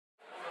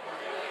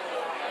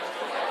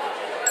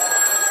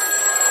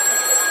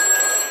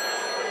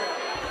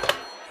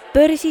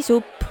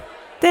Börsisupp.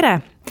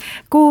 Tere!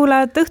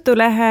 Kuulad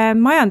Õhtulehe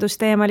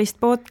majandusteemalist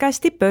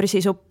podcasti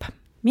Börsisupp.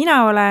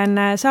 Mina olen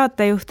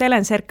saatejuht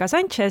Helen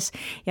Serka-Sanchez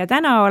ja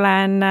täna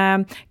olen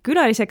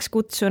külaliseks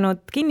kutsunud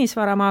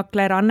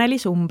kinnisvaramaakler Anneli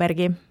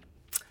Sumbergi.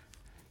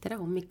 Tere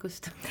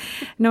hommikust!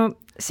 No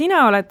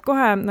sina oled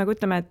kohe, nagu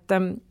ütleme, et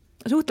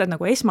suhtled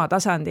nagu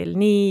esmatasandil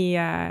nii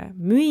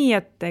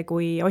müüjate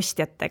kui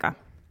ostjatega.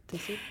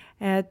 Tõsi.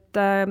 Et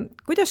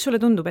kuidas sulle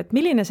tundub, et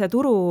milline see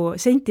turu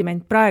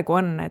sentiment praegu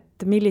on,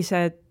 et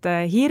millised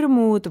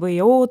hirmud või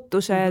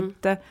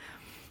ootused?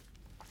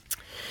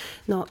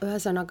 No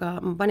ühesõnaga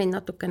ma panin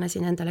natukene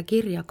siin endale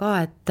kirja ka,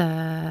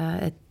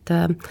 et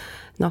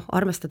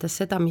arvestades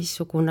seda,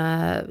 missugune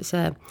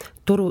see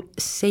turu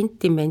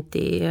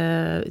sentimenti,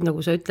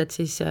 nagu sa ütled,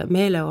 siis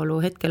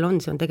meeleolu hetkel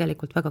on, see on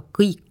tegelikult väga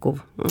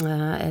kõikuv,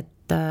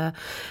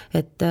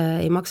 et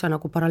ei maksa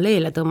nagu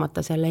paralleele tõmmata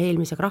selle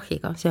eelmise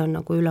krahhiga, see on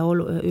nagu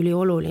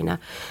ülioluline,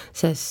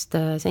 sest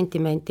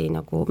sentimenti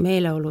nagu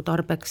meeleolu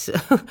tarbeks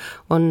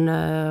on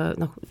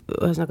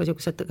ühesõnaga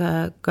sellised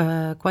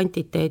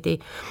kvantiteedi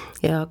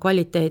ja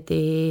kvaliteedi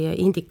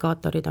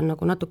indikaatorid on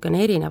nagu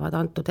natukene erinevad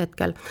antud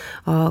hetkel,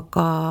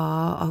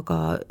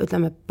 aga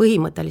ütleme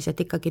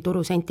põhimõtteliselt ikkagi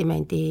turu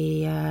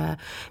sentimendi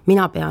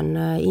mina pean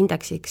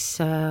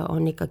indeksiks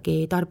on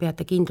ikkagi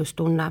tarbijate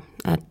kindlustunne,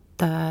 et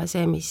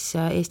see, mis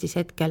Eestis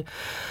hetkel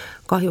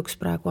kahjuks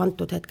praegu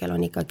antud hetkel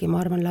on ikkagi, ma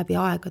arvan, läbi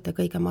aegade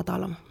kõige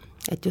madalam,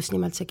 et just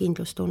nimelt see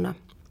kindlustunne.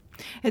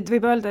 Et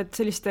võib öelda, et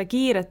selliste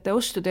kiirete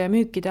ostude ja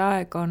müükide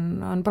aeg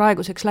on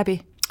praeguseks läbi?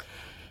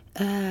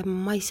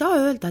 Ma ei saa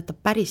öelda, et ta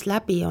päris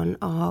läbi on,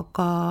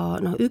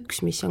 aga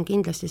üks, mis on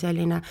kindlasti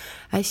selline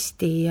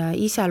hästi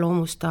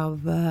iseloomustav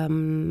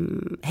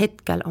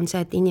hetkel, on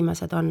see, et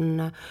inimesed on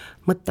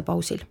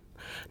mõttepausil.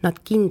 Nad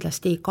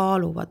kindlasti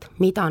kaaluvad,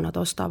 mida nad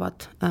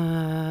ostavad,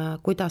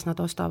 kuidas nad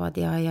ostavad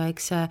ja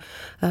eks see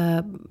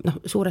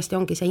suuresti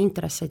ongi see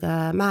intresside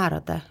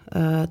määrade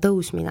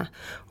tõusmine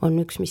on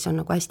üks, mis on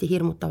nagu hästi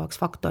hirmutavaks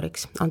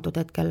faktoriks antud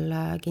hetkel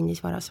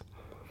kinnisvaras.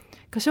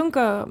 Kas on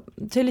ka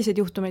selliseid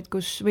juhtumeid,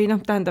 kus, või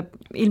tähendab,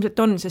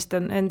 ilmselt on, sest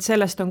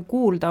sellest on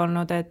kuulda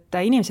olnud, et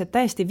inimesed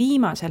täiesti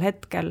viimasel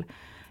hetkel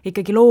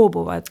ikkagi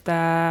loobuvad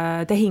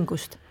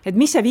tehingust. Et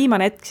mis see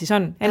viimane hetk siis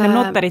on? Ennem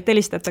notarit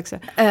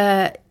helistatakse?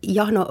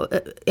 Jah,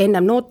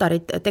 ennem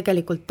notarit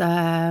tegelikult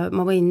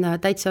ma võin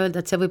täitsa öelda,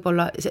 et see võib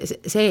olla,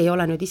 see ei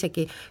ole nüüd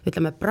isegi,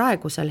 ütleme,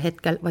 praegusel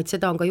hetkel, vaid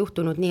seda on ka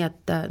juhtunud nii,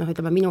 et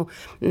ütleme, minu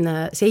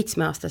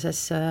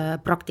 7-aastases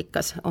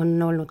praktikas on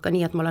olnud ka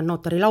nii, et ma olen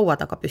notari laua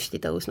taga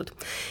püsti tõusnud.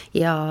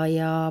 Ja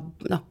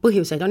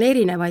põhjuseid on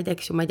erinevaid,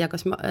 eks ju, ma ei tea,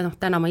 kas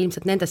täna ma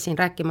ilmselt nendest siin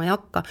rääkima ei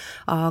hakka,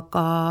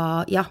 aga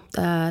jah,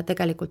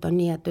 tegelikult on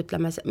nii, et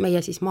ütleme,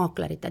 meie siis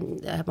maaklerid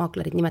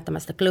nimetame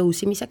seda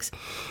close imiseks,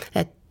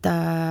 et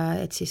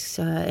siis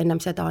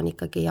ennem seda on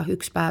ikkagi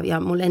üks päev ja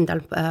mul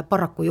endal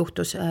paraku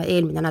juhtus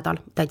eelmine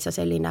nädal täitsa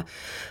selline,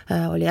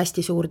 oli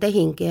hästi suur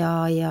tehing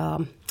ja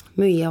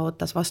müüja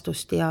ootas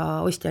vastust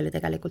ja ostja oli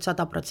tegelikult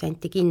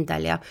 100%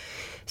 kindel ja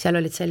seal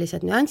olid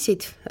sellised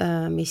nüansid,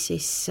 mis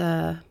siis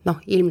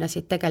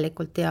ilmnesid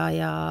tegelikult ja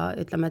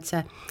ütleme, et see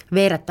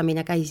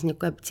veeretamine käis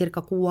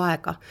circa 6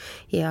 aega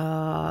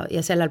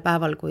ja sellel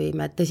päeval, kui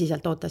me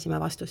tõsiselt ootasime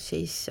vastust,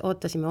 siis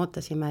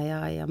ootasime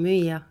ja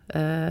müüja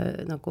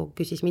nagu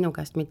küsis minu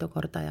käest mitu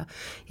korda ja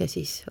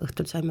siis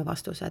õhtul saime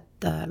vastuse,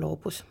 et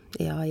loobus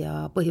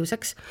ja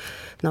põhjuseks,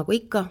 nagu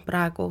ikka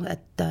praegu,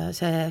 et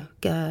see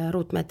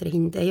ruutmeetri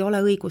hind ei ole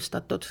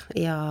õigustatud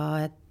ja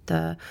et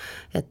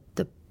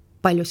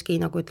paljuski,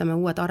 nagu ütleme,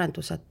 uued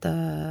arendused,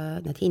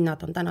 need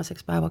hinnad on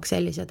tänaseks päevaks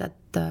sellised,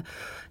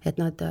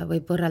 et nad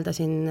võib võrrelda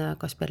siin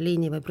kas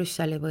Berliini või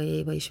Brüsseli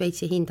või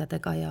Šveitsi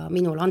hindadega ja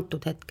minul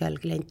antud hetkel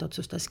klient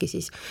otsustaski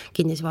siis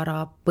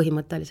kinnisvara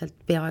põhimõtteliselt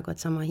peaaegu et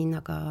sama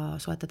hinnaga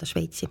soetada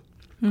Šveitsi.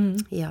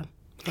 Ja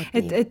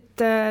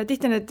Et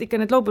tihti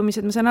need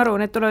loobumised, ma saan aru,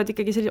 need tulevad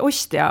ikkagi sellise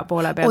ostja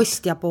poole pealt.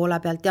 Ostja poole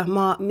pealt, jah,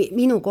 ma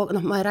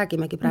ei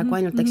räägimegi praegu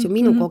ainult, eks ju,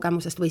 minu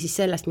kogemusest või siis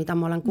sellest, mida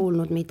ma olen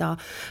kuulnud, mida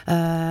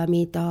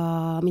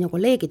minu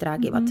kolleegid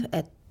räägivad,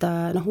 et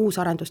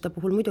uusarenduste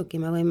puhul muidugi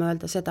me võime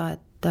öelda seda,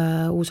 et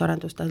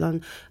uusarendustel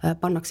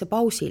pannakse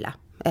pausile,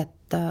 et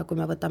kui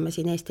me võtame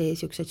siin Eesti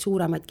selliseid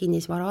suuremaid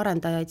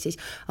kinnisvaraarendajaid, siis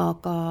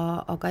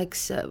aga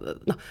eks,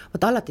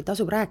 alati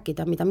tasub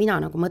rääkida, mida mina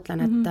nagu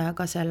mõtlen, et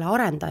ka selle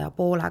arendaja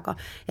poolega,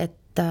 et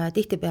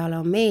tihtipeale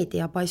on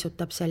meedia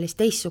paisutab sellist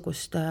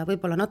teissugust,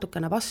 võib-olla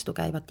natukene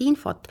vastukäivat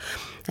infot,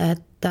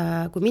 et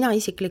kui mina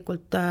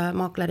isiklikult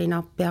maaklerina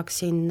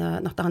peaksin,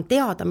 tahan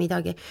teada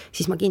midagi,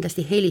 siis ma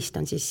kindlasti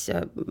helistan siis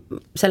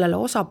sellele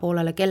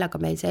osapoolele, kellega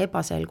meil see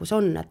ebaselgus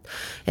on,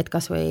 et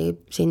kas või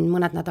siin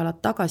mõned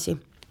nädalad tagasi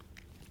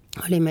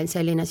oli meil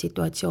selline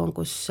situatsioon,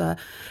 kus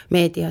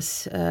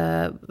meedias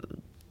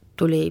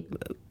tuli,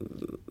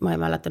 ma ei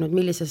mäleta nüüd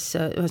millises,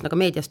 ühesõnaga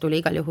meedias tuli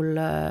igal juhul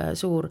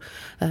suur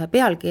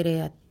pealkiri,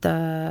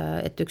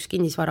 et üks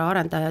kinnisvara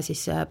arendaja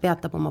siis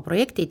peatab oma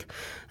projektid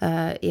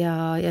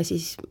ja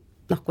siis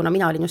kuna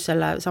mina olin just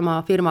selle sama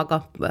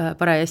firmaga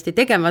parajasti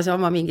tegemas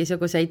oma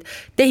mingisuguseid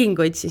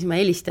tehinguid, siis ma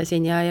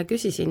helistasin ja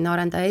küsisin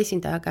arendaja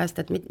esindaja käest,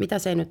 et mida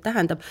see nüüd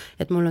tähendab,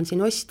 et mul on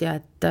siin ostja,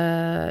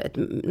 et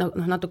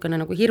natukene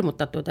nagu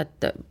hirmutatud,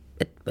 et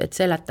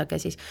seletage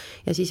siis.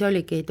 Ja siis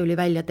tuli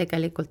välja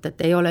tegelikult,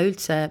 et ei ole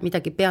üldse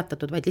midagi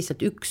peatatud, vaid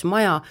lihtsalt üks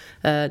maja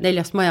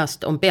 4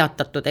 majast on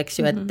peatatud, eks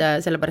ju, et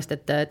sellepärast,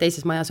 et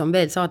teises majas on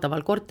veel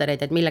saadaval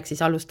kortereid, et milleks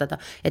siis alustada,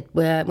 et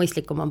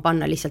mõistlikum on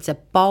panna lihtsalt see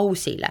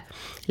pausile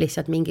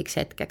lihtsalt mingiks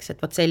hetkeks,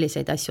 et võt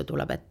selliseid asju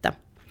tuleb ette.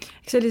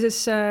 Sellises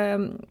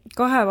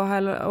kahe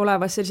vahel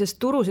olevas sellises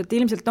turus, et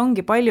ilmselt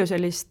ongi palju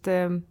sellist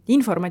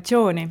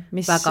informatsiooni,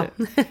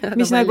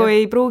 mis nagu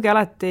ei pruugi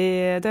alati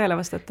tõele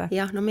vastata.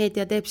 Jah, no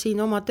meedia teeb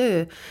siin oma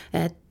töö,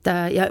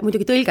 ja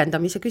muidugi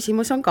tõlgendamise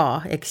küsimus on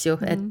ka, eks ju,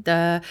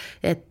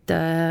 et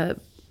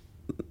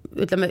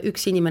ütleme,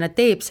 üks inimene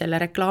teeb selle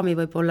reklaami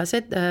võib-olla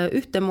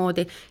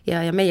ühtemoodi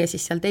ja meie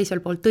siis seal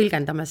teisel pool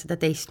tõlgendame seda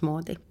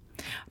teistmoodi.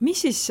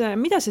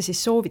 Mida sa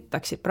siis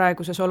soovitaksid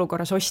praeguses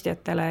olukorras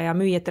ostjatele ja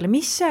müüjatele?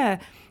 Mis see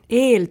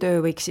eeltöö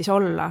võiks siis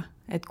olla,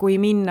 et kui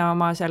minna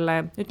oma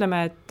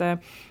ütleme, et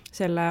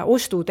selle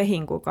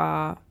ostutehinguga,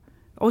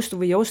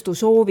 või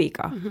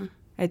ostusooviga,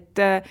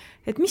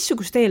 et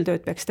missugust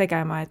eeltööd peaks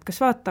tegema, et kas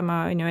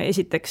vaatama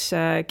esiteks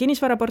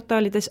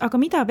kinnisvaraportaalides,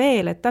 aga mida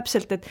veel, et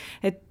täpselt,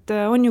 et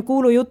on ju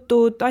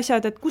kuulujutud,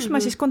 asjad, et kus ma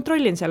siis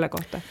kontrollin selle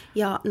kohta?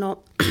 Ja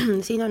no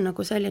siin on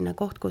nagu selline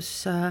koht,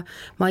 kus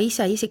ma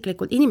ise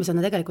isiklikult, inimesed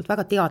on tegelikult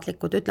väga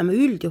teadlikud, ütleme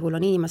üldjuhul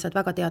on inimesed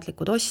väga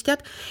teadlikud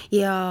ostjad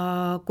ja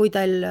kui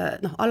teil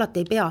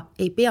alati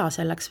ei pea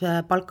selleks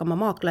palkama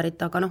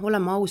maaklerit, aga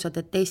oleme ausad,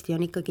 et Eesti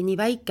on ikkagi nii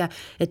väike,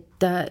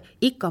 et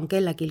ikka on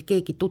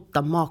keegi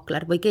tuttav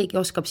maakler või keegi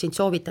oskab sind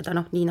soovitada,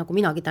 nii nagu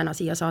minagi täna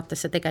siia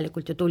saatesse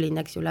tegelikult ju tulin,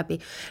 eks ju,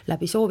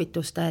 läbi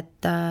soovituste,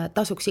 et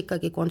tasuks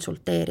ikkagi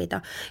konsulteerida.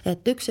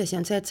 Et üks asi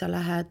on see, et sa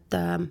lähed,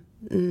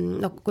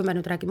 kui me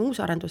nüüd räägime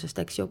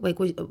uusarendusest, eks ju, või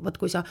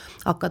kui sa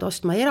hakkad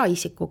ostma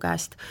eraisiku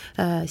käest,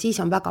 siis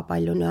on väga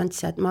palju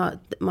nüansse, et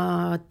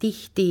ma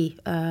tihti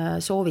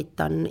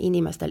soovitan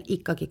inimestel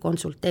ikkagi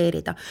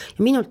konsulteerida.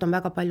 Ja minult on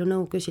väga palju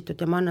nõu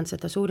küsitud ja ma annan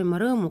seda suurima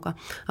rõõmuga,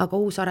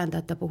 aga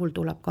uusarendajate puhul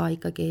tuleb ka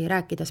ikkagi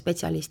rääkida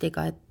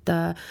spetsialistiga,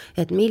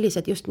 et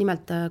millised just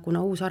nimelt,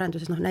 kuna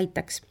uusarenduses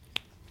näiteks,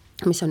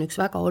 mis on üks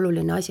väga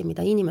oluline asi,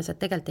 mida inimesed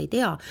tegelikult ei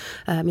tea,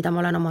 mida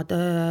ma olen oma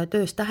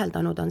töös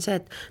täheldanud, on see,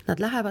 et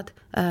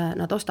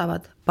nad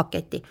ostavad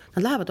paketi.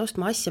 Nad lähevad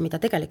ostma asja, mida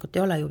tegelikult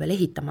ei ole ju veel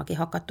ehitamagi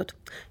hakatud.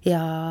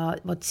 Ja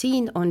vot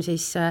siin on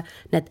siis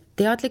need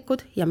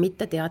teadlikud ja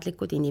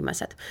mitteteadlikud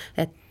inimesed.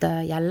 Et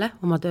jälle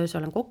oma töös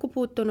olen kokku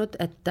puutunud,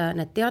 et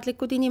need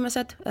teadlikud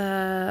inimesed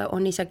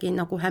on isegi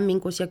nagu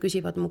hämmingus ja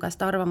küsivad mu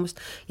käest arvamust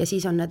ja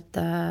siis on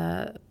need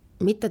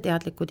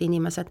mitteteadlikud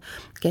inimesed,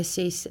 kes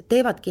siis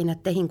teevadki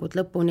need tehingud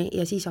lõpuni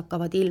ja siis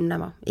hakkavad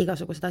ilmnema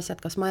igasugused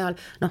asjad, kas majal,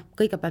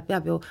 kõigepealt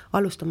peab ju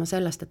alustama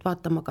sellest, et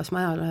vaatama, kas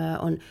majal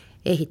on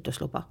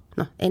ehitusluba.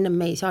 Ennem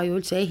me ei saa ju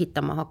üldse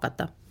ehitama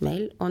hakata.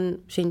 Meil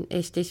on siin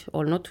Eestis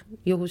olnud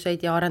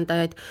juhuseid ja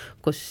arendajaid,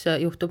 kus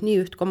juhtub nii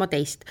üht koma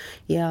teist.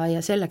 Ja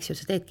selleks ju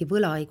sa teedki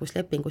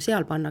võlaõiguslepingu,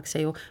 seal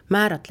pannakse ju,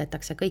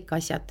 määratletakse kõik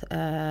asjad,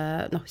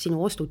 sinu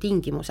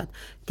ostutingimused.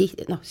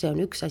 See on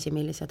üks asi,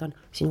 millised on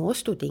sinu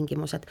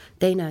ostutingimused.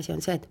 Teine asi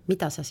on see, et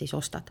mida sa siis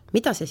ostad,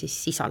 mida see siis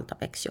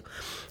sisaldab, eks ju.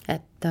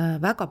 Et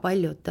väga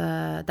paljud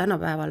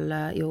tänapäeval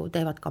ju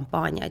teevad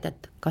kampaaniaid,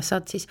 et kas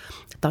saad siis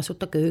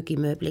tasuta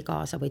köögimööbli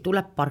kaasa või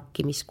tuleb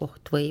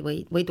parkimiskoht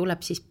või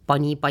tuleb siis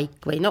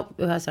panipaik või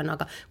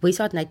ühesõnaga, või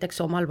saad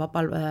näiteks omal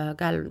vabal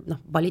käel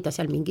valida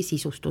seal mingi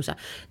sisustuse.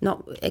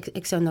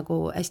 Eks see on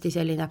nagu hästi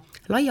selline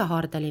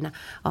laiahaardeline,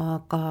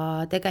 aga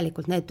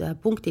tegelikult need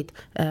punktid,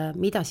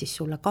 mida siis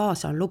sulle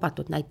kaasa on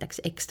lubatud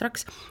näiteks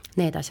ekstraks,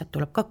 need asjad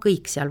tuleb ka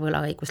kõik seal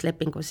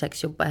võlaõiguslepingus,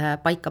 eks ju,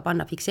 paika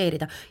panna,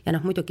 fikseerida ja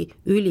muidugi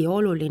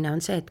ülioluline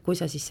on see, et kui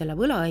sa siis selle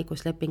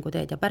võlaõiguslepingu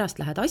teed ja pärast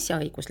lähed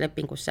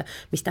asjaõiguslepingusse,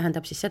 mis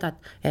tähendab siis seda,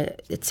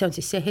 et see on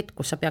siis see hetk,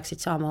 kus sa peaksid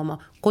saama oma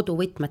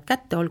koduvõtmed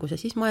kätte, olgu see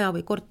siis maja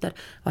või korter,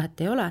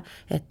 vahet ei ole,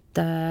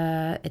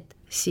 et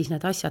siis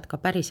need asjad ka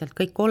päriselt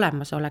kõik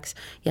olemas oleks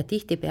ja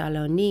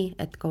tihtipeale on nii,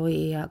 et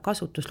kui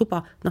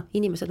kasutusluba,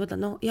 inimesed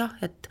mõtlevad, jah,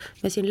 et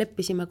me siin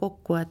leppisime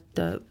kokku,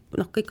 et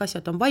kõik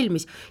asjad on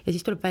valmis ja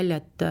siis tuleb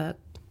välja, et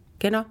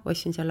kena,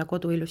 ostsin selle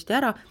kodu ilusti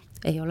ära,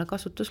 ei ole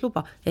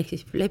kasutusluba, ehk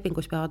siis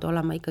lepingus peavad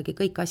olema ikkagi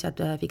kõik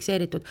asjad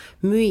fikseeritud,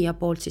 müüja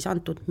poolt siis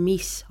antud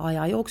mis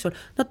aja jooksul,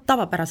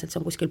 tavapäraselt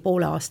see on kuskil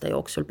poole aasta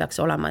jooksul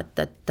peaks olema,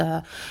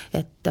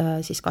 et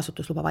siis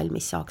kasutusluba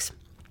valmis saaks.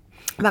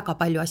 Väga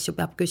palju asju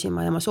peab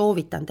küsima ja ma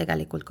soovitan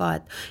tegelikult ka,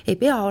 et ei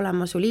pea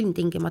olema sul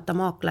ilmtingimata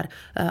maakler,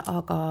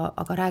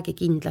 aga räägi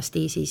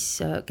kindlasti siis,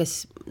 kes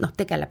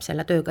tegeleb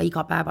selle tööga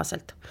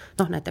igapäevaselt.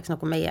 Näiteks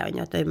nagu meie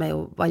on ju, me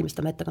ju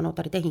valmistame ette ka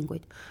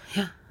notaritehinguid.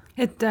 Jah.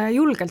 Et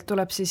julgelt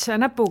tuleb siis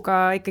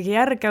näpuga ikkagi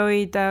järge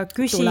hoida,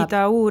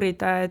 küsida,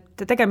 uurida,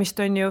 et tegemist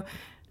on ju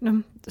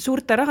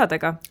suurte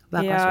rahadega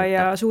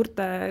ja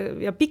suurte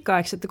ja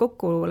pikaaegsete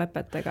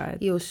kokkulepetega.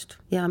 Just,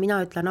 ja mina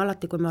ütlen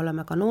alati, kui me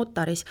oleme ka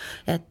notaris,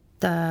 et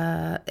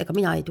ega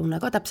mina ei tunne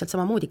ka täpselt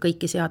samamoodi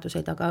kõiki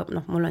seaduseid, aga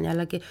mul on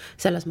jällegi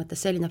selles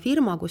mõttes selline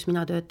firma, kus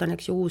mina töötan,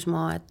 eks ju,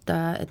 Uusmaa,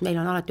 et meil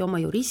on alati oma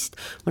jurist,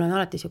 mul on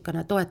alati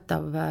niisugune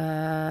toetav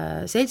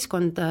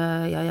seltskond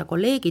ja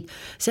kolleegid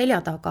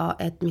selja taga,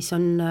 et mis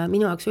on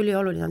minu jaoks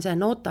ülioluline, on see,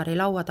 notari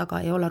laua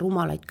taga ei ole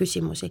rumalaid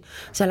küsimusi.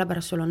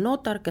 Sellepärast sul on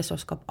notar, kes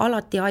oskab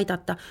alati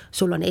aidata,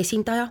 sul on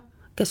esindaja,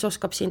 kes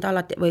oskab sind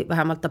alati, või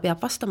vähemalt ta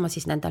peab vastama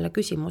siis nendele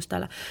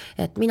küsimustele.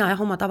 Et mina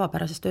oma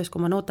tavapärases töös, kui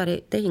ma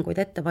notari tehinguid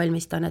ette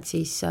valmistan, et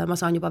siis ma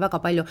saan juba väga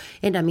palju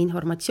ennem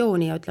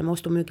informatsiooni ja ütleme,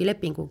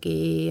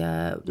 ostumüügilepingugi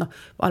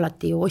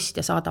alati ju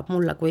ostja saadab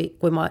mulle,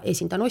 kui ma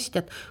esindan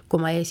ostjat,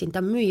 kui ma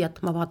esindan müüjat,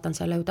 ma vaatan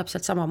selle ju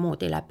täpselt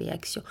samamoodi läbi,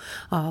 eks ju.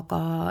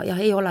 Aga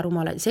jah, ei ole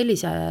rumalaid,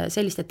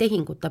 selliste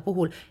tehingute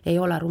puhul ei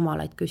ole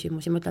rumalaid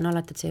küsimusi, ma ütlen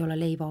alati, et see ei ole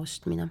leiva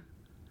ostmine.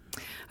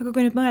 Aga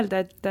kui nüüd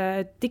mõelda,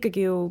 et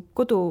ikkagi ju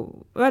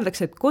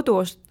öeldakse, et kodu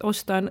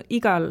osta on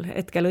igal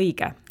hetkel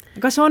õige.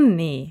 Kas on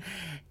nii?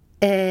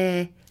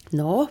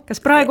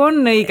 Kas praegu on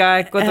õige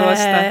aeg kodu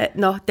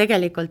osta?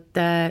 Tegelikult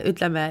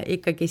ütleme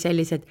ikkagi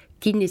sellised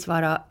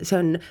kinnisvara, see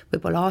on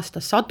võib-olla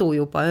aastasadu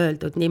juba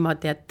öeldud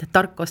niimoodi, et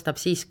tark ostab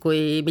siis,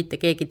 kui mitte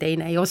keegi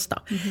teine ei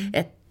osta.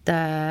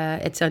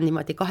 Et see on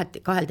niimoodi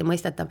kaheldi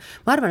mõistetav.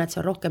 Ma arvan, et see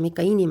on rohkem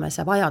ikka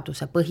inimese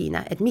vajaduse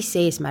põhine, et mis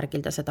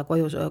eesmärgil ta seda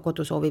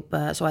kodu soovib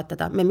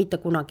soetada. Me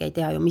mitte kunagi ei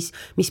tea ju,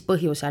 mis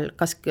põhjusel,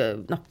 kas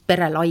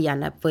pere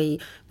laieneb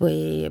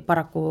või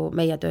paraku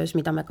meie töös,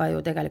 mida me ka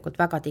ju tegelikult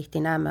väga tihti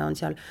näeme,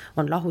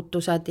 on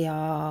lahutused ja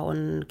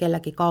on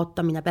kellegi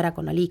kaotamine,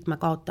 perekonnaliikme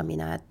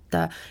kaotamine,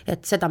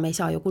 et seda me ei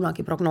saa ju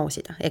kunagi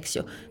prognoosida, eks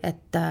ju.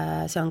 Et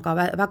see on ka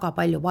väga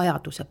palju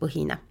vajaduse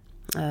põhine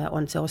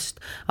on see ost,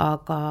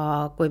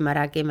 aga kui me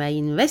räägime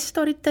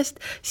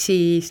investoritest,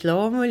 siis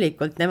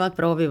loomulikult nemad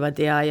proovivad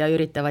ja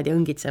üritavad ja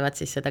õngitsevad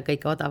siis seda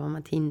kõige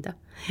odavamat hinda.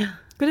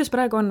 Kuidas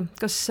praegu on?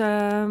 Kas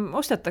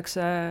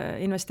ostetakse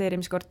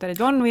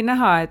investeerimiskorterid? On või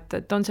näha,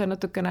 et on see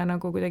natukene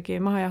nagu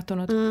kuidagi maha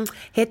jahtunud?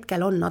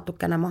 Hetkel on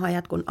natukene maha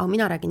jatkunud, aga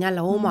mina räägin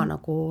jälle oma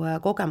nagu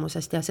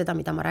kogemusest ja seda,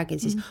 mida ma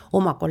räägin siis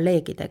oma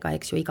kolleegidega,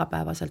 eks ju,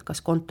 igapäevaselt, kas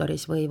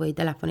kontoris või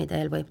telefoni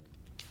teel või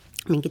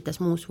mingites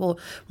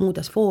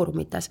muudes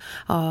foorumites,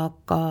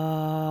 aga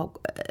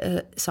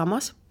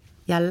samas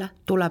jälle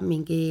tuleb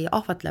mingi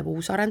ahvatlev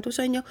uusarendus,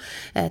 on ju,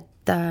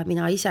 et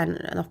mina ise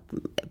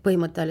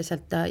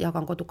põhimõtteliselt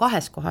jagan kodu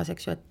 2 kohas,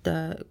 eks ju, et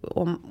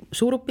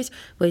Suurupis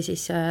või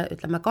siis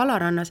ütleme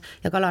Kalarannas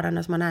ja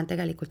Kalarannas ma näen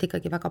tegelikult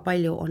ikkagi väga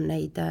palju on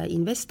neid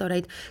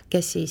investoreid,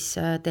 kes siis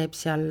teeb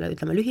seal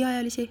ütleme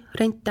lühiajalisi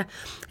rente,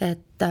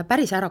 et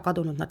päris ära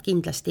kadunud nad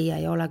kindlasti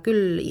ei ole,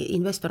 küll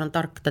investor on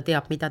tark, ta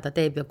teab, mida ta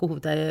teeb ja kuhu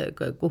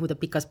ta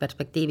pikas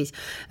perspektiivis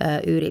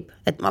üürib.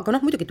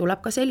 Aga muidugi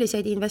tuleb ka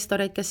selliseid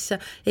investoreid, kes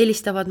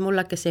helistavad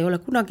mulle, kes ei ole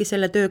kunagi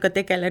selle tööga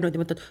tegelenud ja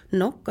mõtled,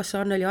 kas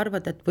sa Anneli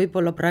arvad, et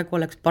võib-olla praegu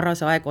oleks paras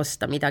aeg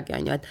osta midagi,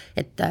 on ju,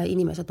 et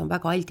inimesed on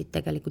väga altid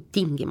tegelikult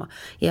tingima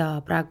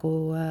ja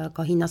praegu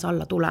ka hinnas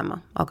alla tulema,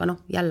 aga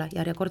jälle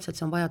järjekordselt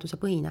see on vajaduse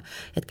põhine,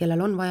 et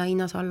kellel on vaja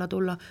hinnas alla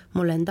tulla,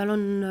 mul endal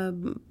on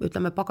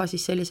ütleme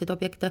pagasis selliseid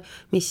objekte,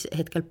 mis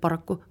hetkel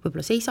paraku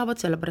võib-olla seisavad,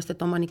 sellepärast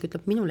et omanik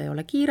ütleb, minul ei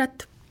ole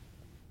kiiret,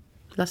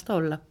 las ta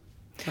olla.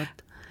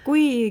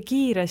 Kui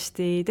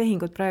kiiresti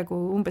tehingud praegu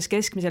umbes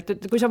keskmiselt,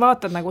 kui sa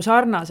vaatad nagu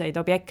sarnaseid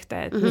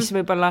objekte, et mis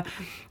võib-olla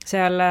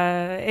seal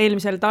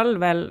eelmisel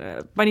talvel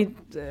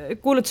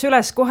kuulutus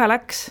üles, kohe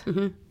läks,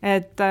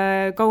 et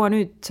kaua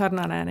nüüd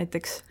sarnane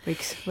näiteks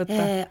võiks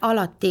võtta?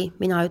 Alati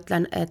mina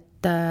ütlen,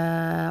 et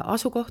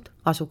asukoht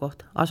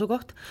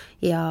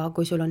ja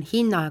kui sul on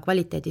hinna ja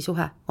kvaliteedi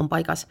suhe on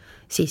paigas,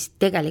 siis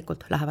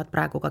tegelikult lähevad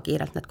praegu ka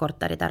kiirelt need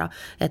korterid ära,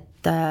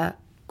 et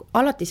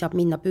alati saab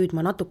minna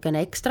püüdma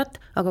natukene ekstrat,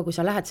 aga kui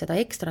sa lähed seda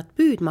ekstrat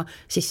püüdma,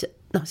 siis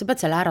sa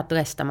pead selle ära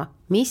tõestama,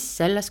 mis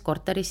selles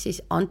korteris siis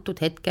antud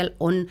hetkel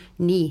on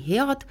nii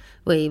head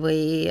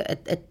või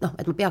et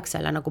ma peaks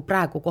selle nagu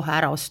praegu kohe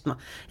ära ostma.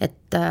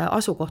 Et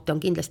asukohti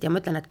on kindlasti ja ma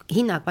ütlen, et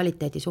hinna ja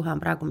kvaliteedi suhe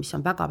on praegu, mis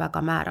on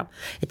väga-väga määrav.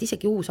 Et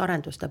isegi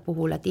uusarenduste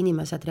puhul, et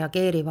inimesed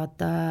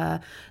reageerivad,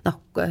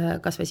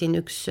 kas või siin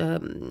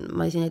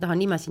ma siin ei taha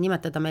nimesi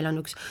nimetada, meil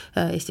on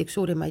Eesti üks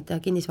suurimaid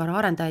kinnisvara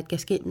arendajaid,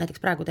 kes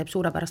näiteks praegu teeb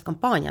suurepärast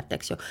kampaaniat,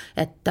 eks ju,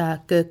 et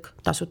köök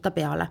tasuta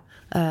peale.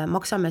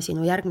 Maksame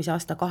sinu järgmise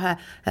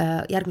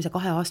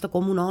 2 aasta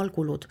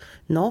kommunaalkulud.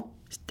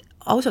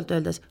 Ausalt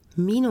öeldes,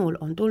 minul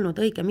on tulnud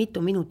õige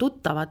mitu minu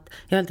tuttavat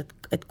ja öelda,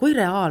 et kui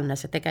reaalne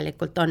see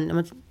tegelikult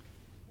on.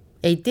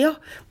 Ei tea,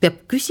 peab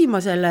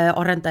küsima selle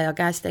arendaja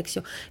käest, eks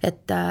ju,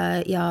 et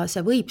ja see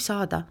võib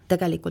saada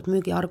tegelikult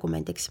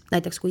müügiargumendiks.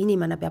 Näiteks kui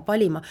inimene peab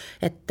valima,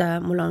 et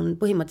mul on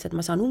põhimõtteliselt,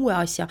 ma saan uue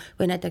asja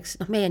või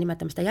näiteks meie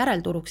nimetame seda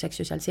järelturuks, eks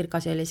ju, seal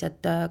cirka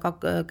sellised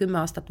 10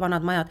 aastat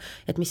vanad majad,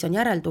 et mis on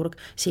järelturg,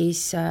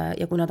 siis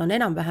ja kui nad on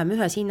enam-vähem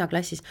ühes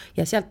hinnaklassis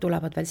ja sealt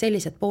tulevad veel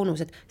sellised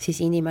boonused,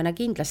 siis inimene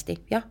kindlasti,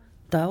 jah,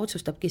 ta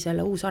otsustabki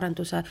selle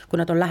uusarenduse, kui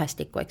nad on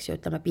lähestikku, eks ju,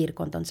 ütleme,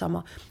 piirkond on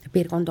sama,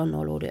 piirkond on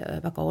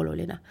väga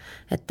oluline,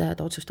 et ta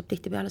otsustab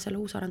tihtipeale selle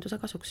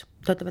uusarenduse kasuks.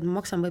 Ta ütleb, et ma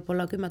maksan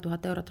võib-olla 10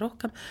 000 eurot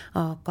rohkem,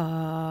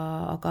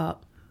 aga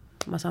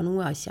ma saan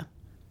uue asja.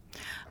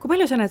 Kui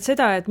palju sa näed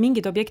seda, et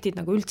mingid objektid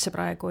nagu üldse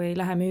praegu ei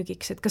lähe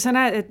müügiks, et kas sa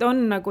näed, et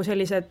on nagu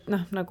sellised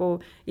nagu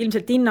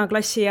ilmselt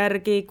hinnaklassi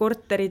järgi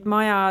korterid,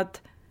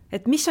 majad,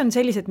 et mis on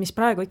sellised, mis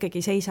praegu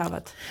ikkagi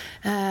seisavad?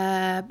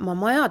 Ma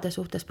majade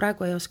suhtes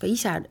praegu ei oska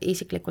ise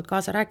isiklikult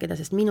kaasa rääkida,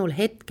 sest minul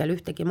hetkel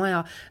ühtegi maja,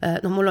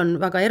 mul on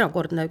väga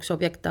erakordne üks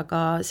objekt,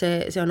 aga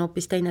see on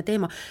hoopis teine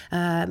teema.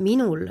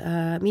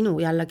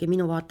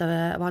 Minu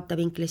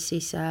vaatevinklis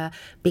siis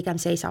pigem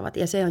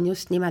seisavad ja see on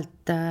just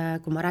nimelt,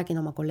 kui ma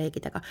räägin oma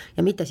kolleegidega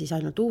ja mitte siis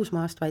ainult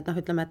Uusmaast, vaid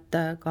ütleme,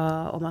 et ka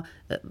oma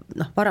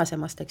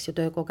varasemast, eks ju,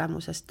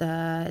 töökogemusest,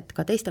 et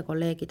ka teiste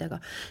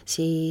kolleegidega,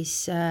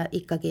 siis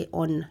ikkagi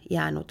on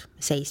jäänud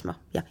seisma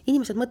ja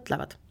inimesed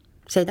mõtlevad.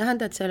 See ei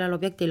tähenda, et sellel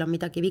objektil on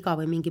midagi viga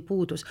või mingi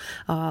puudus,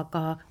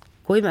 aga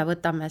kui me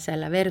võtame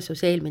selle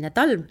versus eelmine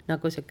talv,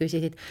 nagu sa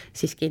küsisid,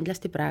 siis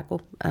kindlasti praegu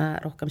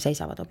rohkem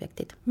seisavad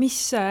objektid. Mis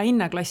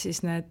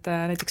hinnaklassis need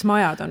näiteks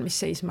majad on, mis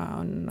seisma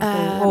on,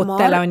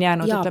 ootele on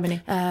jäänud, ütleme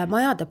nii?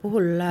 Majade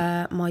puhul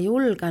ma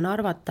julgen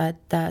arvata,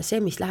 et see,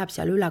 mis läheb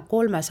seal üle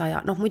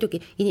 300, muidugi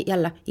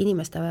jälle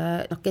inimeste,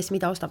 kes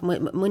mida ostab,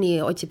 mõni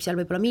otsib seal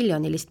võib-olla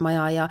miljonilist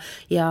maja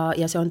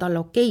ja see on talle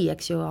okei,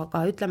 eks ju,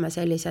 aga ütleme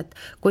sellised,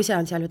 kui see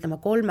on seal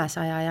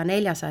 300 ja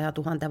 400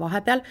 000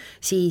 vahepeal,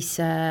 siis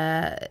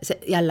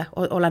jälle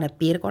oleneb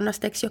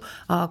piirkonnast, eks ju,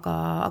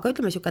 aga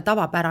ütleme niisugune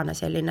tavapärane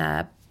selline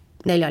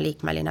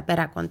 4-liikmeline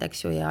perekond,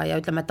 eks ju, ja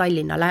ütleme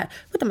Tallinna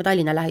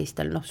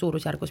lähistel,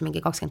 suurusjärgus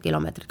mingi 20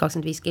 kilomeetrit,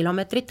 25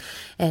 kilomeetrit,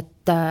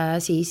 et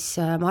siis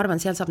ma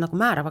arvan, seal saab nagu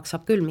määravaks,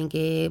 saab küll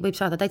võib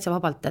saada täitsa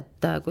vabalt,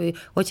 et kui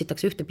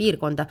otsitakse ühte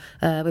piirkonda,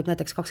 võib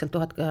näiteks 20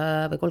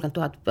 000 või 30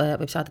 000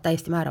 võib saada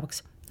täiesti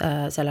määravaks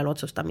sellel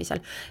otsustamisel,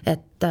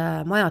 et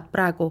majad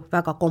praegu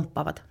väga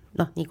kompavad,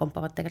 nii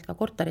kompavad tegelikult ka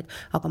korterid,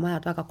 aga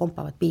majad väga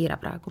kompavad piire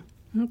praegu.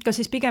 Kas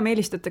siis pigem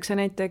eelistatakse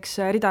näiteks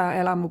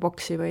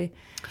ridaelamuboksi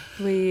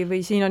või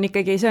siin on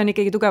ikkagi, see on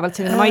ikkagi tugevalt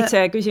selline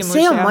maitse küsimus?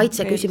 See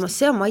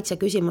on maitse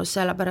küsimus,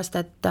 sellepärast,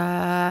 et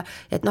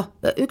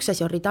üks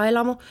asi on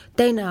ridaelamu,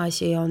 teine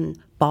asi on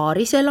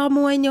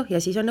paariselamu, ja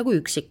siis on nagu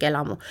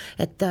üksikelamu.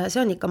 Et see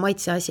on ikka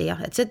maitse asi,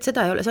 jah. Et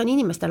seda ei ole, see on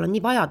inimestel on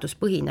nii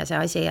vajaduspõhine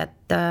see asi,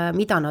 et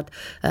mida nad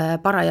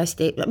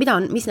parajasti,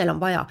 mis neil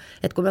on vaja.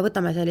 Et kui me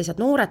võtame sellised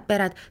noored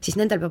pered,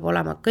 siis nendel peab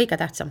olema kõige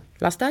tähtsam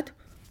lasteaed,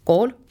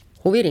 kool,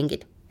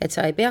 huviringid. Et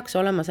sa ei peaks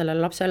olema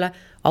sellele lapsele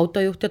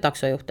autojuht ja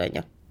taksojuht, on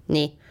ju.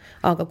 Nii.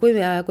 Aga kui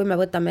me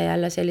võtame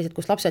jälle sellised,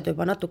 kus lapsed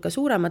juba natuke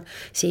suuremad,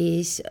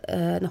 siis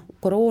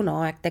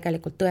koroonaaeg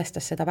tegelikult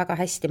tõestas seda väga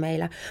hästi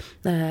meile.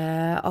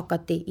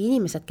 Hakati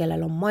inimesed,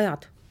 kellel on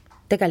majad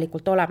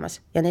tegelikult olemas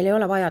ja neil ei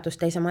ole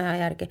vajadust teise maja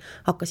järgi,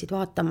 hakkasid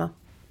vaatama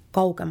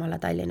kaugemale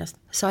Tallinnast,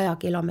 100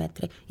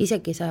 kilomeetri,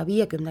 isegi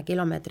 150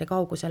 kilomeetri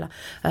kaugusele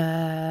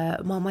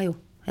maamaju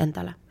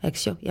endale,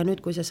 eks ju. Ja nüüd,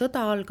 kui see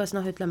sõda algas,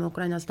 ütleme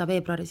Ukraina seda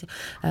veebruaris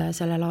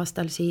sellel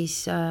aastal,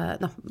 siis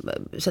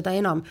seda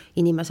enam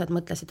inimesed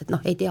mõtlesid, et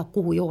ei tea,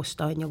 kuhu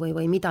joosta on ju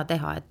või mida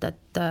teha,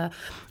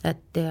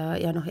 et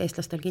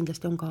eestlastel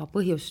kindlasti on ka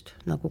põhjust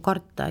nagu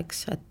karta,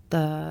 eks, et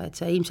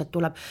see ilmselt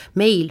tuleb,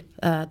 meil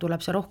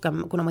tuleb see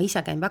rohkem, kuna ma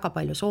ise käin väga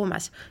palju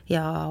Soomes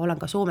ja olen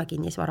ka Soome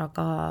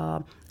kinnisvaraga,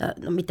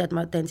 mitte et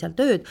ma teen seal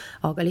tööd,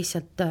 aga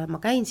lihtsalt ma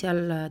käin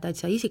seal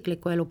täitsa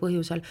isikliku elu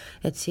põhjusel,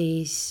 et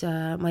siis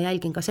ma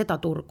jälgin ka seda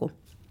turgu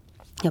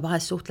ja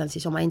vahest suhtlen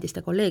siis oma endiste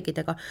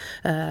kolleegidega,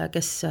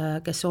 kes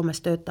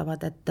Soomes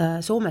töötavad, et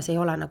Soomes ei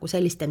ole nagu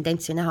sellist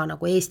tendentsi näha,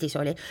 nagu Eestis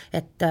oli,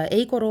 et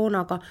ei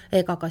koroonaga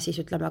ega ka siis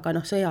ütleme ka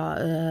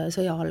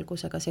sõja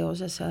algusega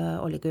seoses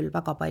oli küll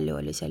väga palju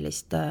oli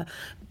sellist,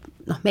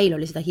 meil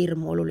oli seda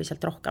hirmu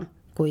oluliselt rohkem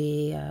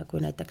kui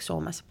näiteks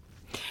Soomes.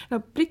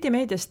 Briti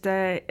meediast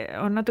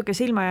on natuke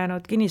silma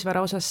jäänud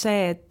kinnisvara osas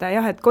see, et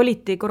jah, et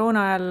koliti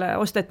koroona ajal,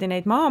 osteti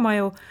neid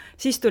maamaju,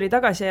 siis tuli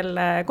tagasi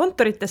jälle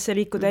kontoritesse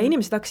liikuda ja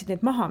inimesed hakkasid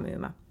neid maha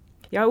müüma.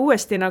 Ja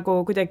uuesti nagu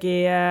kuidagi,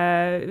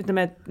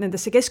 ütleme, et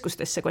nendesse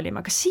keskustesse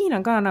kolima. Kas siin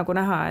on ka nagu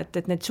näha,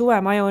 et need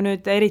suvemaju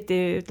nüüd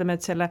eriti, ütleme,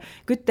 et selle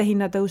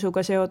küttehinna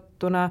tõusuga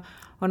seotuna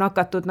on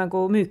hakatud nagu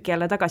müüki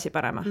jälle tagasi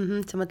parema?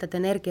 Sa mõtled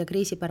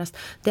energiakriisi pärast,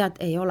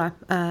 tead, ei ole,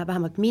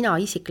 vähemalt mina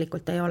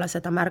isiklikult ei ole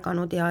seda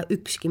märganud ja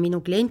ükski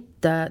minu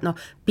klient,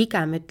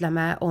 pigem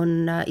ütleme,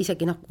 on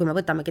isegi, kui me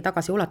võtamegi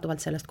tagasi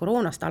ulatuvalt sellest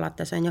koroonast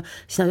alates, on ju,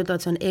 siis nad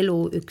ütlevad, see on elu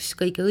üks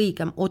kõige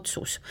õigem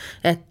otsus,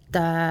 et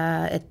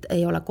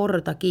ei ole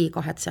kordagi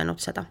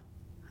kahetsenud seda.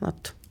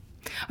 Vot.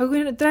 Aga kui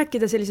nüüd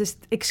rääkida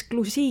sellisest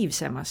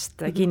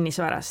eksklusiivsemast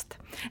kinnisvarast,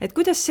 et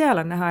kuidas seal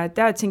on näha,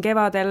 et siin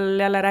kevadel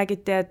jälle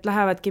räägiti, et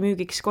lähevadki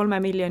müügiks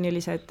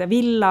 3-miljonilised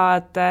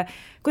villad,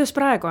 kuidas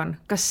praegu on?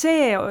 Kas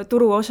see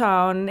turuosa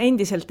on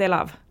endiselt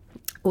elav?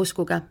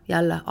 uskuge,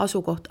 jälle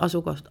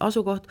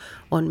asukoht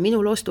on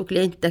minul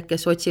ostukliente,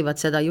 kes otsivad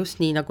seda just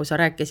nii, nagu sa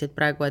rääkisid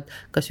praegu, et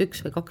kas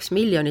 1 või 2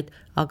 miljonit,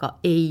 aga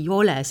ei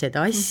ole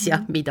seda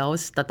asja, mida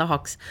osta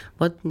tahaks.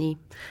 Vot nii.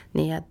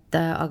 Nii et,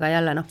 aga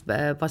jälle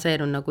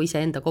baseerun nagu ise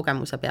enda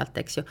kogemuse pealt,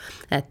 eks ju.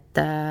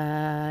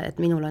 Et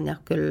minul on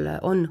küll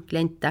on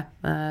kliente,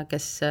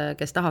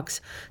 kes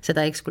tahaks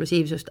seda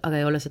eksklusiivsust, aga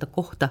ei ole seda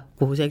kohta,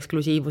 kuhu see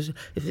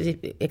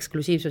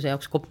eksklusiivsuse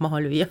jaoks kopp maha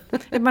lüüa.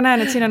 Et ma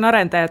näen, et siin on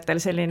arendajatel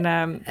selline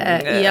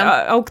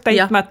auk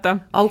täitmata.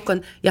 Auk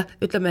on,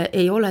 ütleme,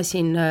 ei ole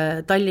siin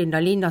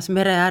Tallinna linnas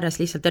mere ääres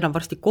lihtsalt enam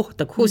varsti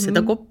kohta, kuhu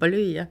seda koppa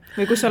lüüa.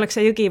 Või kus oleks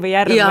see jõgi või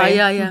järv?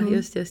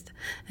 Just.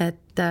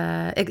 Et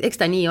eks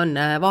ta nii on,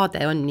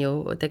 vaade on ju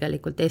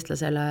tegelikult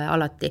eestlasele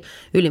alati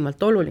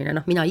ülimalt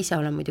oluline, mina ise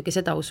olen muidugi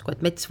seda usku,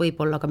 et mets võib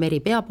olla, aga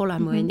meri peab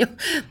olema, on ju,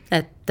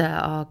 et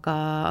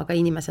aga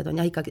inimesed on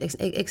ikkagi,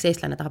 eks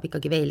eestlane tahab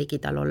ikkagi veel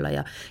ligidal olla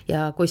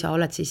ja kui sa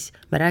oled, siis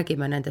me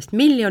räägime nendest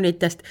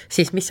miljonitest,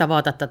 siis mis sa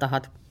vaadata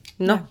tahad?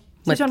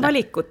 Siis on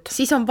valikut.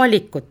 Siis on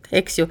valikut,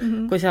 eks ju.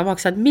 Kui sa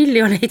maksad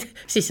miljoneid,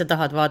 siis sa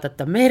tahad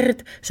vaadata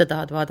merd, sa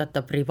tahad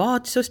vaadata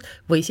privaatsust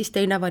või siis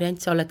teine variant,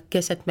 sa oled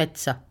keset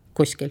metsa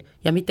kuskil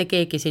ja mitte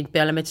keegi sind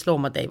peale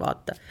metsloomad ei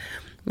vaata.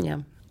 Ja.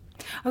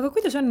 Aga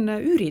kuidas on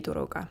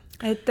üürituruga?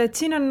 Et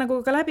siin on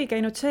nagu ka läbi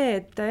käinud see,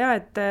 et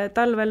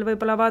talvel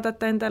võib-olla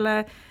vaadata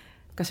endale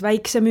kas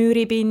väiksem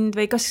üüripind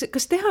või kas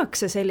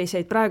tehakse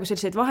praegu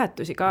selliseid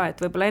vahetusi ka,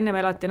 et võib-olla ennem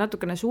elati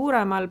natukene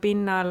suuremal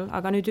pinnal,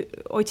 aga nüüd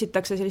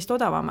otsitakse sellist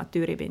odavamat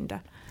üüripinda?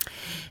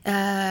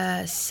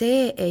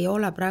 See ei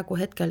ole praegu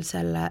hetkel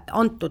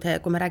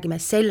kui me räägime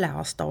selle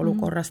aasta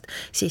olukorrast,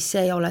 siis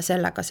see ei ole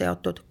sellega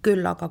seotud.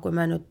 Küll aga kui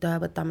me nüüd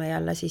võtame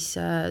jälle siis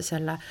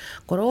selle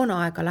koroona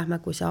aega, lähme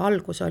kui see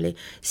algus oli,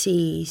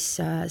 siis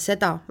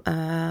seda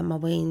ma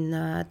võin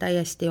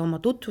täiesti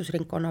oma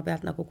tutvusringkonna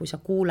pealt, nagu kui sa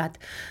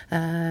kuuled,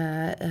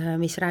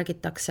 mis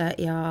räägitakse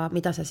ja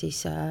mida sa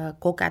siis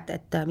koged,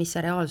 et mis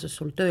see reaalsus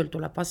sul tööl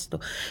tuleb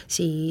vastu,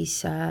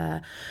 siis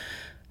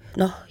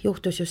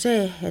juhtus ju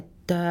see, et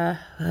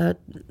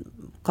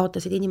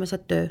kaotasid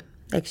inimesed töö,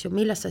 eks ju,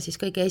 millest sa siis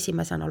kõige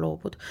esimesena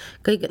loobud.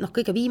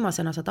 Kõige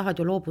viimasena sa tahad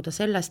ju loobuda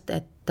sellest,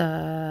 et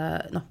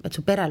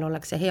su perel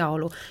oleks see hea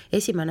olu.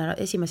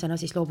 Esimesena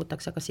siis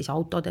loobutakse kas siis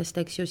autodest,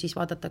 eks ju, siis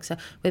vaadatakse,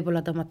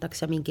 võib-olla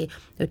tõmmatakse mingi,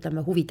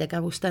 ütleme,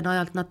 huvitegevuste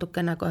najalt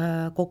natukene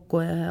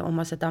kokku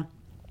oma seda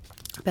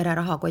pere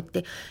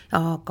rahakotti,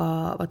 aga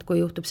vaat kui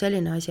juhtub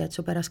selline asi, et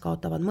su peres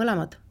kaotavad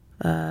mõlemad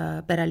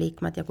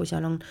pereliikmed ja kui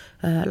seal on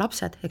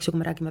lapsed, eks ju, kui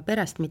me räägime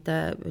perest,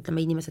 mitte ütleme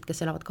inimesed,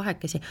 kes elavad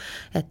kahekesi,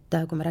 et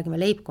kui me räägime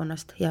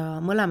leibkonnast ja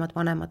mõlemad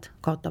vanemad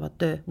kaotavad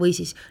töö või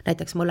siis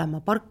näiteks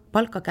mõlema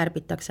palka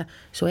kärbitakse,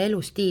 su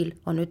elustiil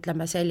on,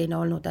 ütleme, selline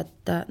olnud,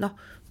 et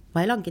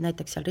ma elangi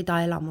näiteks seal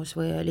ridaelamus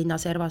või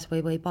linnaservas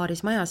või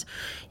paaris majas,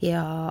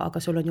 aga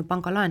sul on ju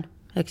pangalaen,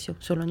 eks ju,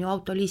 sul on ju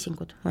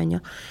autoliisingud, on ju,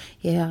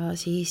 ja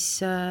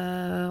siis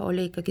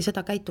oli ikkagi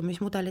seda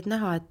käitumismudelit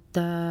näha, et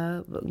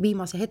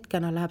viimase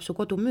hetkena läheb su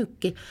kodu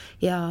müüki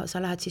ja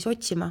sa lähed siis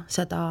otsima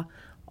seda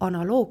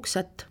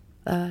analoogset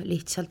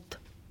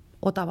lihtsalt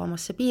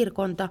odavamasse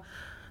piirkonda,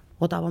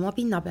 odavama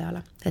pinna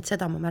peale, et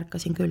seda ma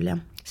märkasin küll, jah.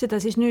 Seda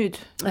siis nüüd?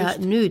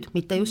 Nüüd,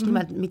 mitte just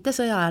nimelt, mitte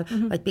sõja ajal,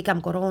 vaid pigem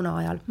koroona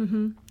ajal.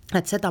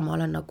 Et seda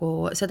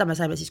me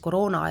saime siis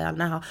koroona ajal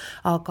näha,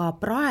 aga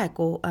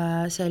praegu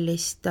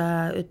sellist,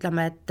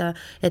 ütleme,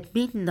 et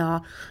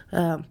minna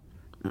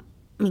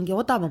mingi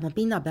odavama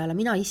pinna peale,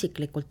 mina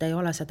isiklikult ei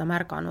ole seda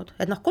märganud.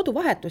 Et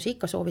koduvahetusi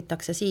ikka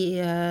soovitakse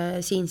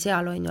siin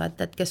seal on ju,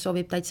 et kes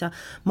soovib täitsa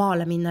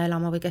maale minna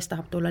elama või kes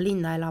tahab tulla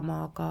linna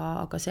elama,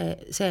 aga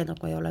see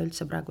nagu ei ole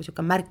üldse praegu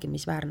selline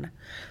märkimisväärne.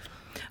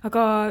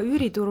 Aga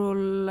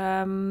üüriturul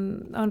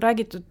on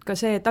räägitud ka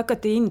see, et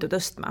hakati hindu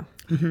tõstma.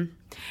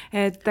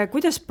 Et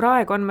kuidas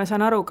praegu on, ma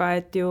saan aru ka,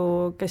 et ju,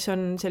 kes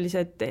on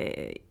sellised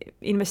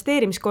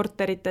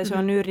investeerimiskorterites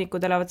on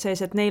üürnikud elavad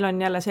sees, et neil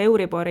on jälle see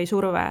Euribori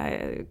surve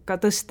ka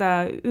tõsta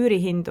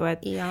üürihindu,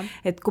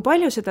 et kui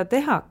palju seda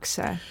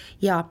tehakse?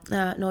 Ja,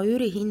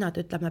 üürihinnad,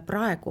 ütleme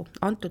praegu,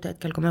 antud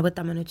hetkel, kui me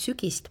võtame nüüd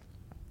sügist,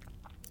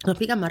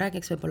 pigem ma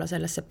räägiks võib-olla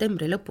sellest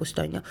septembri lõpust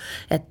on ju,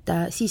 et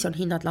siis on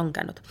hinnad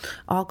langenud,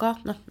 aga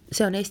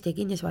see on Eesti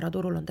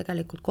kinnisvaraturul on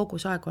tegelikult kogu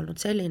aeg olnud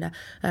selline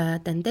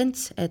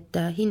tendents, et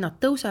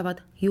hinnad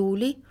tõusevad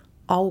juuli,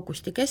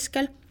 augusti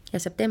keskel ja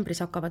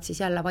septembris hakkavad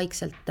siis jälle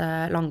vaikselt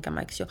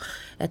langema, eks ju,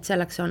 et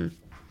selleks on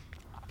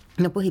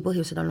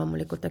põhipõhjused on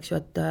loomulikult, eks ju,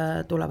 et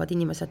tulevad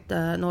inimesed,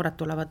 noored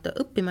tulevad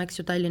õppima, eks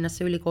ju,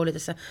 Tallinnasse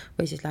ülikoolidesse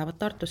või siis lähevad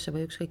Tartusse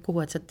või ükskõik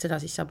kuhu, et seda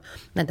siis saab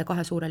nende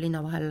kahe suure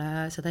linna vahel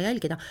seda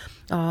jälgida.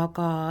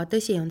 Aga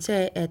tõsi on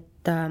see,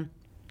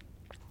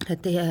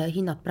 et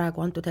hinnad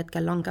praegu antud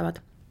hetkel langevad.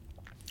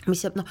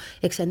 Mis jääb,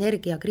 eks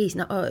energiakriis,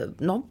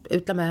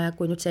 ütleme,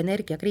 kui nüüd see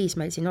energiakriis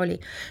meil siin oli,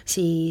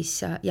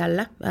 siis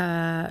jälle,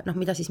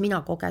 mida siis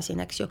mina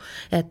kogesin, eks ju,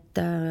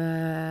 et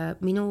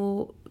minu,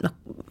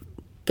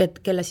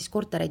 kelle siis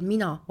kortereid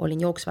mina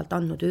olin jooksvalt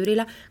andnud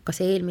üürile, kas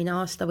eelmine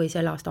aasta või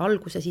selle aasta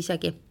alguses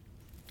isegi,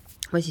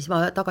 või siis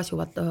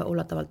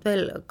tagasiulatavalt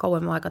veel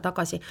kauem aega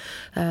tagasi,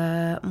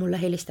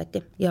 mulle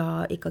helistati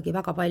ja ikkagi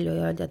väga palju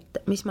öeldi, et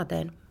mis ma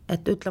teen,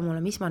 et ütle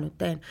mulle, mis ma nüüd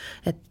teen,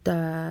 et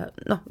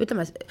noh,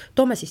 ütleme,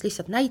 toome siis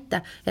lihtsalt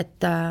näite,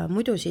 et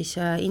muidu siis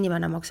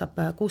inimene maksab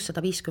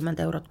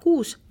 650 €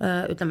 kuus,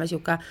 ütleme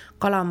siuke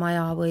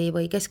Kalamaja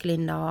või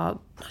kesklinna,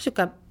 noh,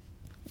 siuke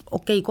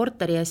okei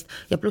korteri eest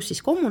ja pluss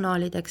siis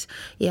kommunaalideks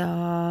ja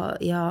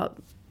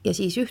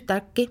siis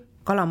ühtäkki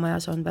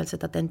Kalamajas on veel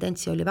seda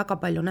tendentsi oli väga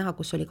palju näha,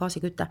 kus oli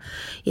gaasiküte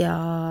ja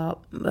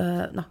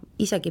noh,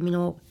 isegi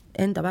minu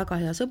enda väga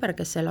hea sõber,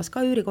 kes elas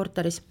ka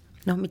üürikorteris,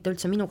 noh, mitte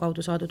üldse minu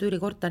kaudu saadud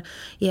üürikorter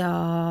ja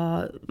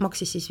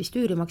maksis siis vist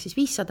üüri, maksis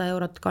 500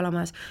 €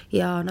 Kalamajas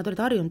ja nad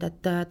olid harjunud,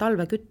 et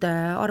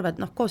talveküttearved,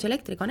 noh, koos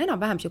elektriga on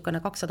enam-vähem siukene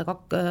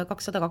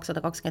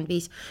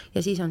 200-225 ja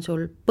siis on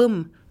sul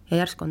põmm ja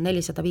järsku on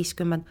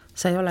 450,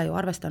 sa ei ole ju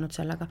arvestanud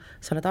sellega,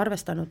 sa oled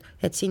arvestanud,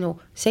 et sinu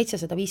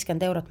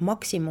 750 €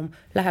 maksimum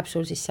läheb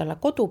sul siis selle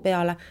kodu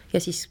peale ja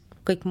siis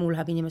kõik muu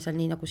läheb inimesel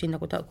nii nagu sinna,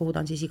 kuhu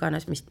ta on siis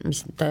iganes,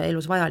 mis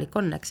elus vajalik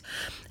on, eks.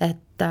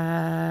 Et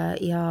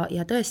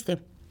ja tõesti,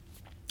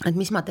 et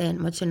mis ma teen,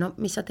 ma ütlesin, no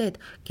mis sa teed,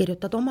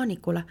 kirjutad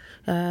omanikule,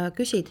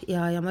 küsid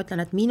ja ma ütlen,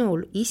 et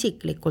minul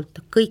isiklikult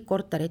kõik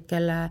korterid,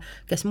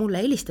 kes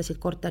mulle helistasid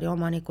korteri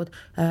omanikud,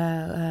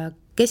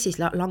 kes siis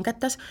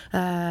langetas,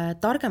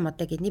 targemad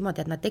tegid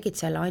niimoodi, et nad tegid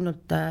selle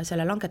ainult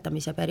selle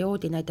langetamise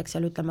perioodi, näiteks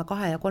seal ütleme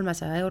 200 ja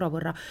 300 €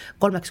 võrra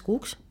 3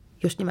 kuuks,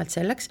 just nimelt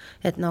selleks,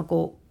 et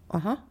nagu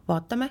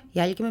vaatame,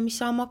 jälgime,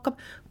 mis saama hakkab,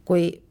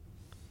 kui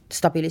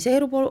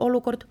stabiliseerub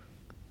olukord,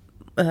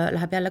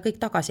 läheb jälle kõik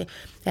tagasi,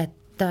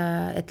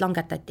 et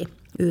langetati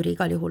üüri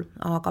igal juhul,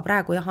 aga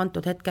praegu jah,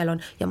 antud hetkel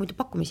on, ja muidu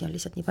pakkumisi on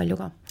lihtsalt nii palju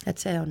ka,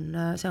 et see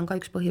on ka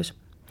üks põhjus.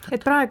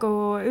 Et praegu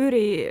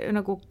üüri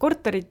nagu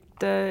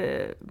korterite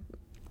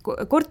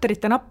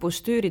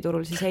nappust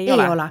üüriturul siis ei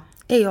ole?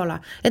 Ei ole.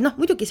 Et noh,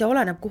 muidugi see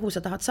oleneb, kuhu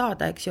sa tahad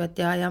saada, eks ju, et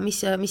ja mis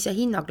see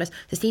hinnaklass,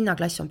 sest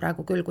hinnaklass on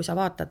praegu küll, kui sa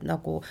vaatad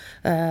nagu,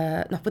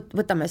 noh,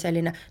 võtame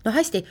selline, no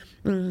hästi,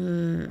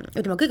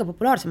 ütleme, kõige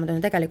populaarsemad on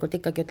tegelikult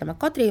ikkagi, ütleme,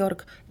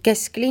 Kadriorg,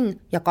 Kesklinn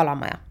ja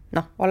Kalamaja.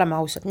 Noh, oleme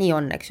ausad, nii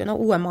on, eks ju, no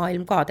Uue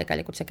Maailm ka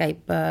tegelikult see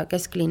käib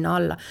Kesklinna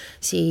alla,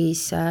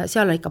 siis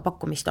seal ikka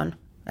pakkumist on.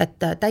 Et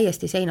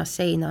täiesti seinast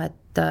seina,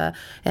 et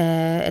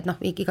noh,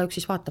 igaüks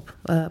siis vaatab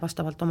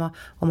vastavalt oma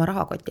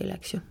rahakotile,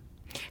 eks ju.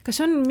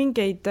 Kas on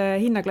mingeid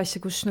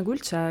hinnaklasse, kus nagu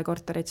üldse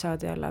korterid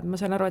saad jälle? Ma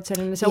saan aru, et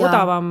selline see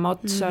odavam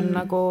ots on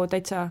nagu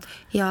täitsa...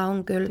 Ja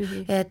on küll,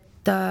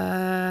 et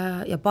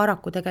ja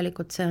paraku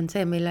tegelikult see on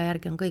see, mille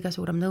järgi on kõige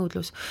suurem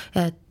nõudlus,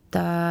 et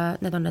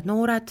need on need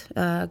noored,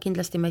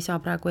 kindlasti me ei saa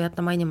praegu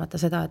jätta mainimata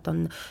seda, et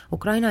on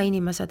Ukraina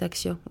inimesed,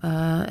 eks ju,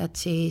 et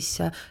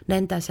siis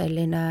nende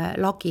selline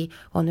lagi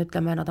on,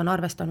 ütleme, nad on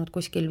arvestanud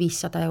kuskil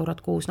 500 €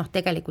 kuus, noh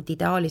tegelikult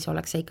ideaalis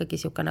oleks see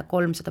ikkagi siukene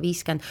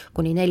 350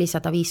 kuni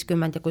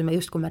 450 ja kui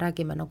me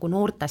räägime nagu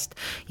noortest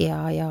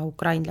ja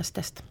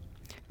ukrainlastest.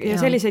 Ja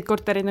selliseid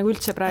korterid nagu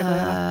üldse praegu ei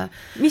ole.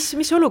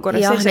 Mis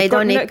olukorras sellised,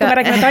 kui me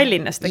räägime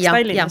Tallinnast, eks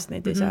Tallinnast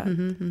neid ei saa?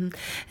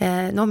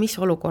 No mis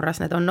olukorras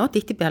need on? No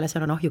tihtipeale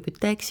seal on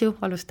ahjuküte, eks ju,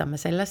 alustame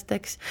sellest,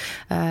 eks.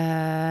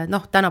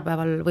 Noh,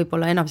 tänapäeval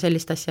võib-olla enam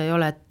sellist asja ei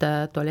ole, et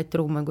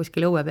tualetiruum on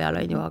kuskil õue peal,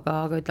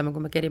 aga ütleme, kui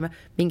me kerime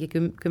mingi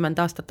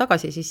 10 aastat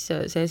tagasi, siis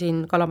see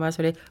siin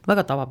Kalamajas oli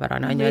väga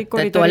tavapärane, et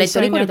tualet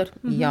oli koridor.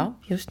 Ja,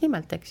 just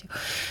nimelt, eks ju.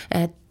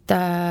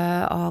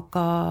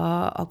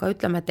 Aga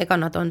ütleme, et ega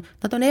nad on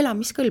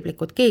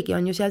elamiskõlblikud, keegi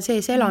on ju seal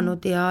sees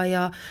elanud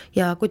ja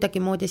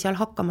kuidagi moodi seal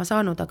hakkama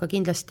saanud, aga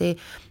kindlasti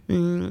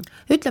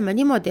ütleme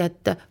niimoodi,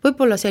 et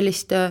võib-olla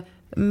sellist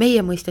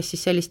meie mõistes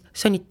siis sellist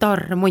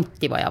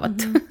sanitaarremonti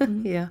vajavat.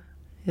 Ja,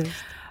 just.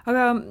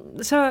 Aga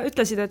sa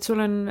ütlesid, et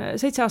sul on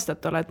 7 aastat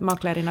oled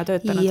maaklerina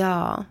töötanud.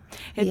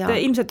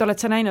 Ilmselt oled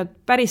sa näinud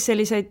päris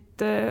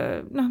selliseid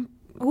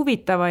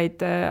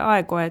huvitavaid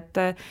aegu, et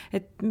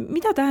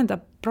mida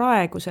tähendab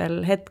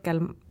praegusel hetkel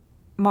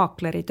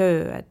maakleri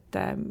töö, et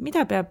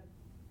mida peab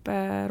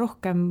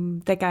rohkem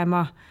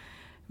tegema,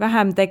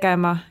 vähem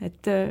tegema,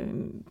 et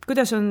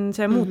kuidas on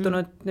see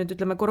muutunud nüüd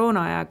ütleme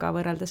koroonaajaga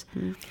võrreldes?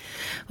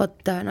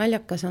 Vot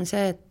naljakas on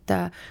see, et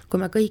kui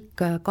me kõik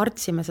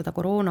kartsime seda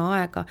koroona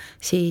aega,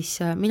 siis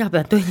mina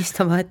pean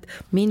tunnistama, et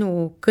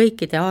minu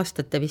kõikide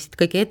aastate vist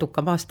kõige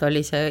edukam aasta oli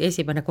see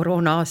esimene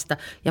koroona aasta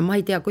ja ma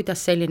ei tea,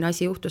 kuidas selline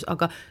asi juhtus,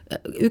 aga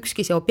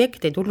ükski see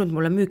objekt ei tulnud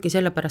mulle müüki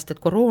sellepärast,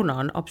 et koroona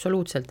on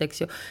absoluutselt,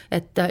 eks ju,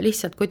 et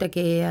lihtsalt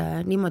kuidagi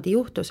niimoodi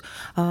juhtus,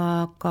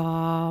 aga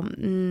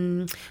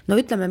no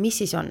ütleme, mis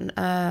siis on?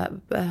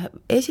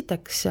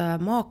 Esiteks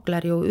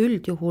maakler ju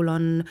üldjuhul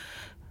on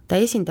ta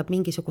esindab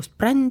mingisugust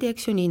brändi,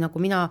 eks ju, nii nagu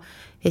mina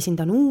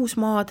esindan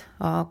Uusmaad,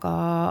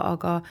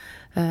 aga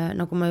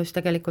nagu ma just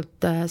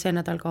tegelikult see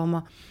nädal ka oma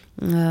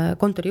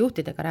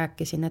kontorijuhtidega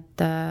rääkisin, et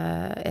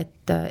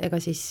ega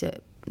siis,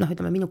 noh,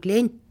 ütleme, minu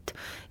klient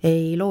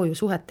ei loo ju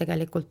suhet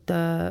tegelikult,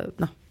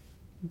 noh,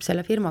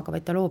 selle firmaga,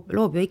 vaid ta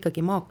loob ju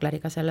ikkagi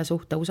maakleriga selle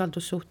suhte,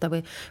 usaldussuhte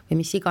või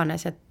mis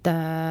iganes, et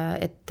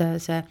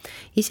see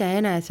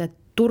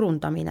iseenesest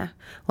turundamine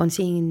on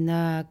siin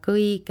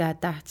kõige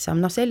tähtsam,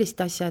 noh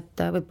sellist asja,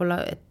 et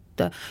võib-olla,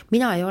 et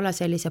mina ei ole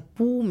sellise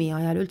buumi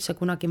ajal üldse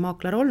kunagi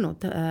maakler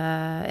olnud,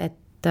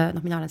 et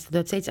noh, mina olen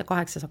seda tööd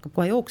 7-8, hakkab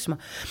kohe jooksma,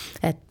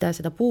 et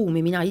seda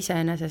buumi mina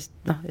iseenesest,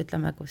 noh,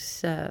 ütleme,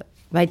 kus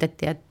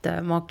väideti, et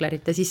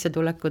maaklerite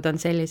sissetulekud on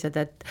sellised,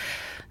 et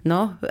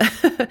noh,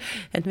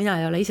 et mina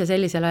ei ole ise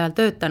sellisel ajal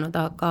töötanud,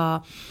 aga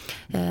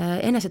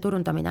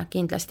eneseturundamine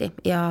kindlasti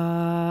ja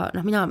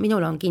noh,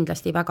 minul on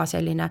kindlasti väga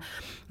selline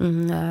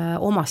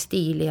oma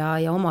stiil ja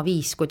oma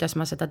viis, kuidas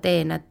ma seda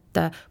teen,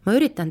 et ma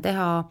üritan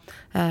teha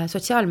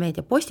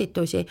sotsiaalmeedia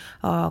postitusi,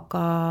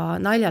 aga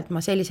naljalt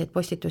ma selliseid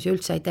postitusi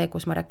üldse ei tee,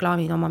 kus ma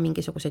reklaamin oma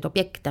mingisuguseid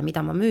objekte,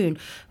 mida ma müün,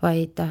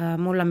 vaid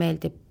mulle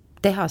meeldib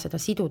teha seda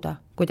siduda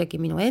kuidagi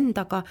minu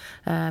endaga,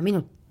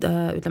 minu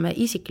ütleme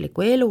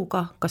isikliku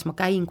eluga, kas ma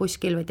käin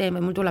kuskil või teen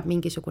või mul tuleb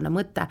mingisugune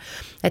mõte,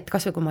 et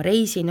kas või kui ma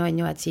reisin,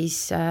 on ju, et siis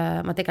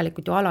ma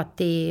tegelikult ju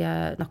alati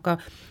noh, ka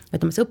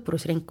ütleme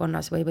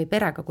sõprusringkonnas või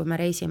perega, kui me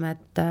reisime,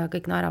 et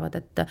kõik naeravad,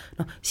 et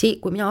noh,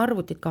 kui mina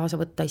arvutit kaasa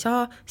võtta ei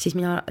saa, siis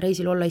mina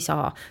reisil olla ei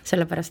saa,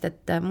 sellepärast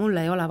et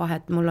mul ei ole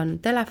vahet, mul on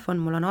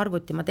telefon, mul on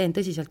arvuti, ma teen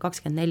tõsiselt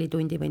 24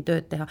 tundi võin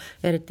tööd teha,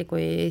 eriti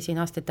kui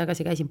siin aastaid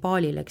tagasi käisin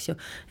Balil, eks ju,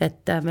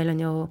 et meil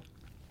on ju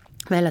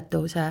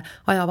meeletu see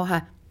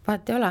ajavahe,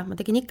 vahet ei ole, ma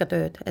tegin ikka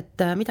tööd,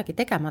 et midagi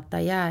tegemata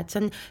ei jää, et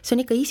see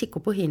on ikka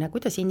isikupõhine,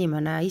 kuidas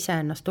inimene ise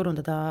ennast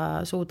turundada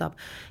suudab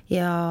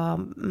ja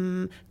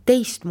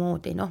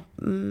teistmoodi, noh,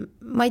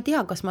 ma ei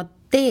tea, kas ma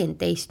teen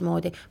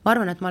teistmoodi, ma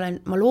arvan, et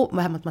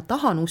vähemalt ma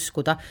tahan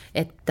uskuda,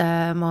 et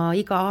ma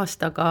iga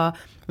aastaga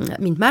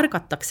mind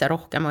märgatakse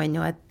rohkem, on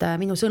ju, et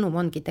minu sõnum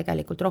ongi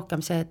tegelikult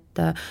rohkem see,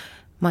 et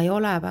ma ei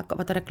ole väga,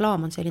 vaata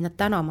reklaam on selline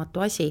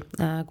tänamatu asi,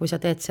 kui sa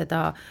teed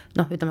seda,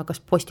 noh, ütleme, kas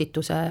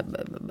postituse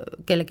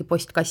kellegi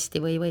postkasti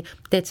või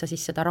teed sa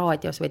siis seda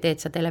raadios või teed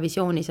sa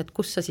televisioonis, et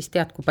kus sa siis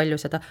tead, kui palju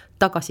seda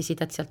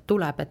tagasisidet sealt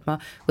tuleb, et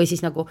või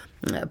siis nagu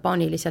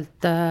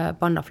paaniliselt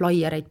panna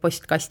flaiereid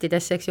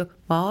postkastidesse, eks ju,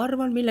 ma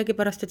arvan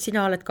millegipärast, et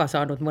sina oled ka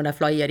saanud mõne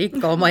flaieri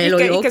ikka oma elu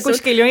jooksul. Ikka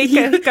kuskil ju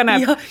ikka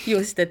näeb. Ja,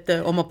 just, et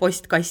oma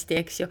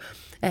postkasti, eks ju,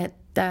 et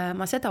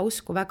ma seda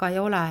usku väga ei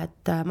ole,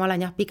 et ma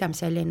olen jah, pigem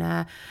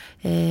selline,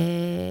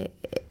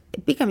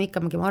 pigem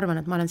ikkagi ma arvan,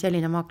 et ma olen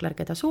selline maakler,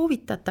 keda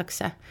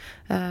soovitatakse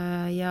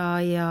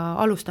ja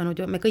alustanud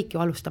ju, me kõik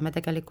ju alustame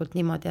tegelikult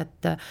niimoodi,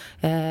 et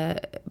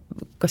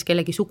kas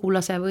kellegi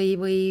sugulase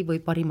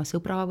või parima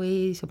sõbra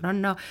või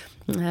sõbranna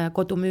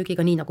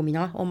kodumüügiga, nii nagu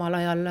mina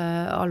omal ajal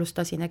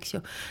alustasin, eks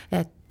ju,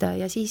 et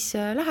ja siis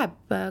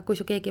läheb, kui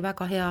su keegi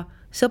väga hea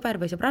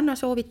sõber või sõbranna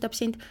soovitab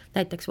sind,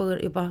 näiteks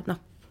juba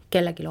noh,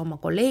 kellelegi oma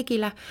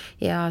kolleegile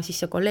ja siis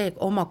see kolleeg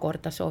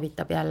omakorda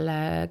soovitab jälle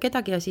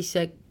kedagi ja siis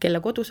kelle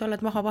kodus oled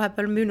maha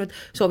vahepeal müünud,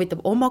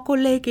 soovitab oma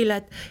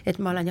kolleegile,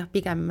 et ma olen jah,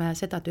 pigem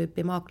seda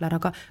tüüpi maakler,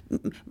 aga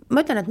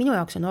ma ütlen, et minu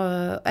jaoks on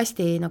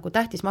hästi nagu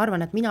tähtis, ma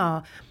arvan, et mina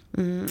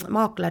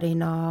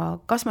maaklerina,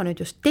 kas ma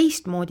nüüd just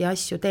teistmoodi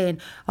asju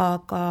teen,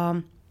 aga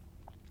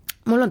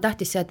mul on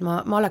tähtis see, et ma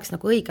oleks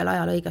nagu õigel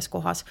ajal õiges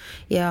kohas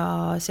ja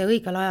see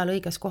õigel ajal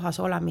õiges kohas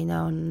olemine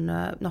on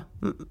noh,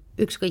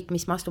 ükskõik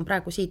mis ma astun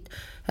praegu siit,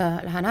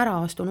 lähen ära,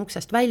 astun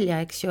uksest välja,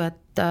 eks ju,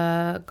 et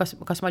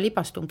kas ma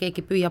libastun,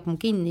 keegi püüab mu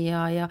kinni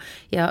ja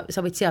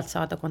sa võid sealt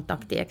saada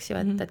kontakti, eks ju,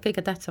 et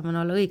kõige tähtsam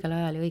on olla õigel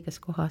ajal ja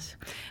õiges kohas.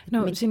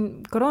 No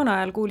siin koroona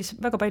ajal kuulis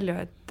väga palju,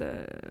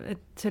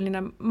 et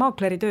selline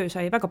maakleri töö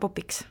sai väga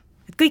popiks,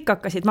 et kõik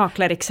hakkasid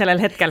maakleriks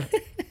sellel hetkel.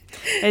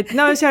 Et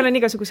no seal on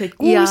igasuguseid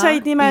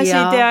kuulsaid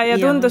nimesid ja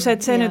tundus,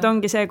 et see nüüd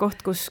ongi see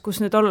koht,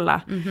 kus nüüd olla.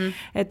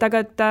 Et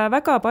aga et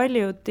väga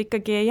paljud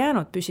ikkagi ei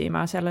jäänud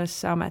püsima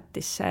sellesse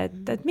ametisse,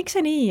 et miks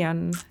see nii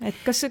on?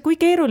 Et kui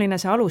keeruline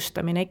see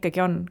alustamine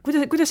ikkagi on?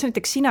 Kuidas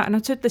näiteks sina,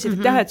 noh, sa ütlesid,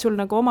 et jah, et sul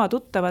nagu oma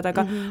tuttavad,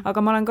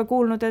 aga ma olen ka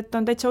kuulnud, et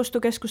on täitsa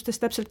ostukeskustes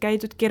täpselt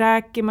käidudki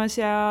rääkimas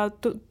ja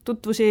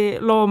tutvusi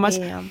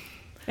loomas.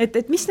 Et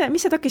mis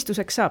see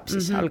takistuseks saab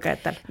siis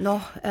algajatel?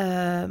 Noh,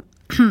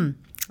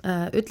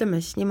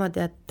 ütleme siis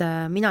niimoodi, et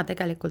mina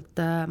tegelikult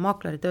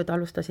maakleri tööd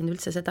alustasin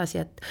üldse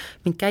sedasi, et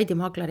mind käidi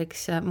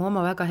maakleriks mu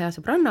oma väga hea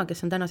sõbranna,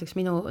 kes on tänaseks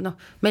minu, noh,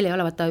 meil ei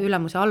ole vaata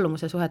ülemuse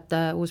allumuse suhet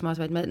Uusmaas,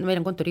 vaid meil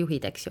on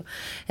kontorijuhid, eks ju.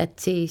 Et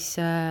siis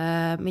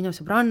minu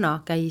sõbranna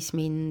käis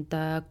mind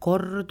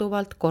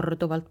korduvalt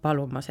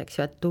palumas,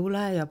 eks ju, et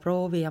tule ja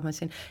proovi ja ma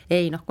ütlesin,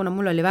 ei, noh, kuna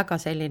mul oli väga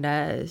selline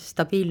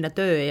stabiilne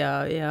töö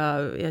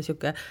ja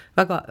siuke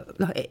väga,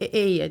 noh,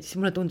 ei, siis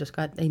mulle tundus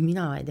ka, et ei,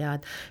 mina ei tea,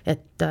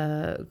 et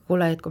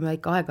kuule, et kui me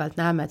ikka aeg-ajalt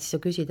näeme, et siis sa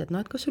küsid, et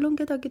noh, et kas sul on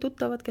kedagi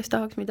tuttavad, kes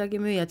tahaks midagi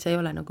müüa, et see ei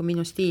ole nagu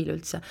minu stiil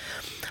üldse.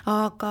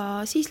 Aga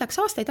siis läks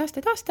aastaid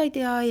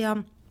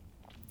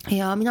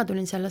ja mina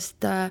tulin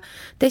sellest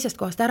teisest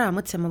kohast ära ja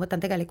mõtlesin, ma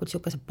võtan tegelikult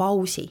siukese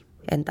pausi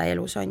enda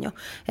elus, on ju,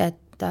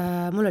 et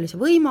et mul oli see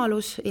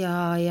võimalus ja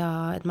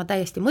et ma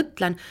täiesti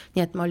mõtlen,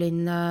 nii et ma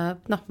olin,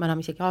 ma enam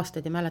isegi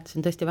aastaid ei mäleta,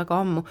 see on tõesti väga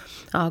ammu,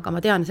 aga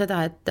ma tean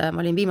seda, et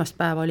ma olin viimast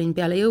päeva, olin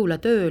peale jõule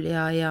tööl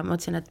ja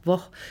mõtlesin, et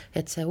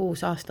et see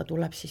uus aasta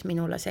tuleb siis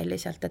minule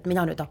selliselt, et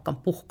mina nüüd hakkan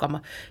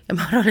puhkama ja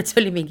ma arvan, et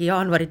see oli mingi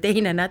jaanuari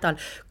 2. nädal,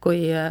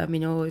 kui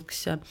minu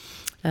üks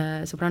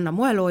sõbranna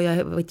moelooja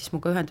võttis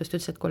muga ühendust,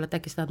 ütles, et kuule, et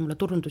äkki sa tahad mulle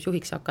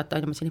turundusjuhiks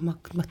hakata, ja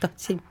ma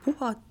tahtsin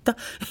puhata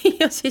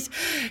ja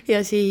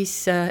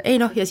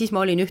siis ma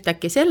olin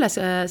ühtäkki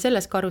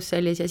selles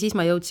karussellis ja siis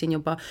ma jõudsin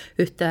juba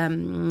ühte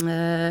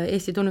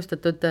Eesti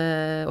tunnustatud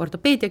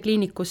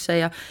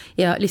ortopeediakliinikusse ja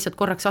lihtsalt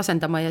korraks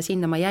asendama ja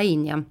sinna ma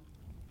jäin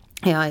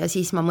ja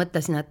siis ma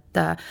mõtlesin, et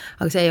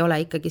aga see ei ole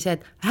ikkagi see,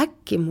 et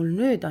äkki mul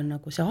nüüd on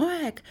nagu see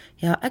aeg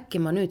ja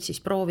äkki ma nüüd siis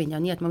proovin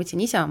ja nii, et ma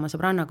võtsin ise oma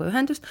sõbrannaga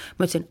ühendust,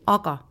 ma ütlesin,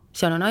 aga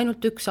seal on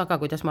ainult üks aga,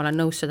 kuidas ma olen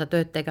nõus seda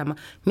tööd tegema.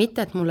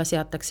 Mitte, et mulle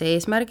seatakse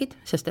eesmärgid,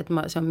 sest et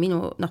see on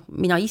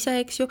mina ise,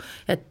 eks ju,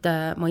 et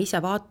ma ise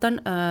vaatan,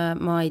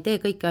 ma ei tee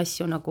kõiki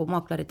asju, nagu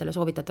maakleritele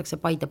soovitatakse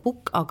by the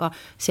book, aga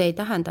see ei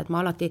tähenda, et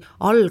ma alati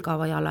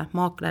algavajale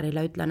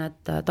maaklerile ütlen,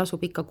 et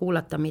tasub ikka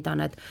kuulata, mida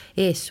need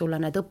sulle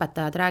need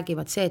õpetajad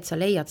räägivad, see, et sa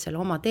leiad selle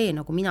oma tee,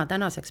 nagu mina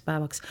tänaseks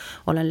päevaks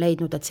olen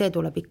leidnud, et see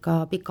tuleb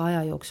ikka pika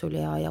aja jooksul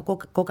ja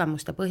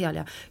kogemuste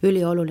põhjal ja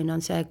ülioluline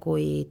on see,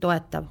 kui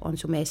toetav on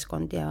su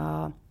meeskond ja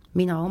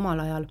mina omal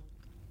ajal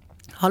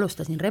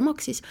alustasin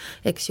Remaxis,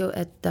 eks ju,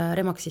 et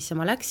Remaxisse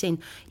ma läksin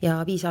ja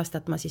 5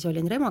 aastat ma siis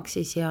olin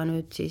Remaxis ja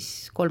nüüd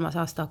siis 3.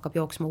 aasta hakkab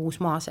jooksma uus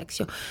maas,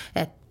 eks ju,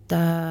 et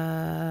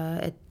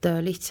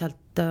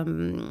lihtsalt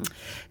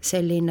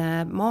selline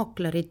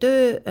maakleri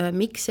töö,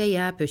 miks ei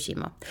jää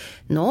püsima?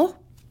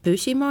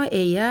 Püsima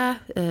ei jää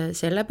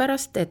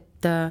sellepärast,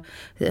 et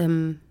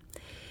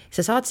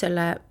sa saad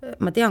selle,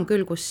 ma tean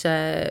küll, kus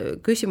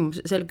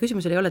selle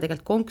küsimusel ei ole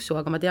tegelikult konksu,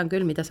 aga ma tean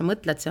küll, mida sa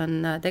mõtled, see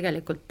on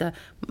tegelikult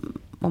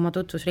oma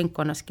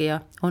tutvusringkonnaski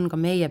ja on ka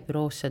meie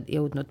büroosse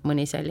jõudnud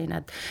mõni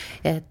selline,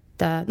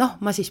 et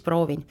ma siis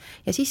proovin.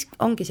 Ja siis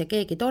ongi see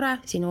keegi tore,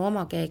 sinu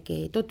oma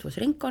keegi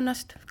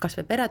tutvusringkonnast, kas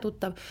või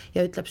peretuttav,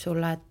 ja ütleb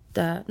sulle, et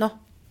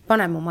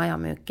pane mu maja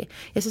müüki.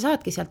 Ja sa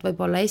saadki sealt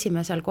võib-olla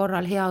esimesel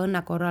korral, hea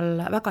õnne korral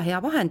väga hea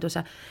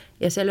vahenduse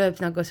ja see lööb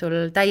nagu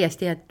sul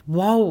täiesti, et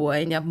vau,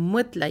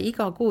 mõtle,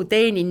 iga kuu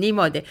teenin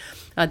niimoodi.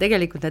 Aga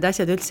tegelikult need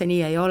asjad üldse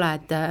nii ei ole,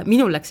 et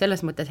minul läks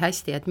selles mõttes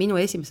hästi, et minu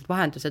esimesed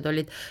vahendused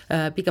olid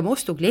pigem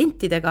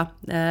ostuklientidega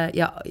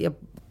ja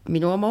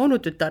minu oma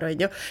onutütar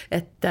on ju,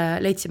 et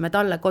leidsime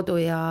talle kodu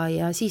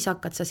ja siis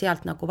hakkad sa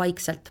sealt nagu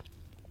vaikselt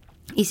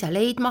ise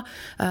leidma,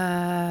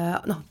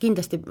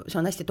 kindlasti see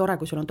on hästi tore,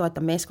 kui sul on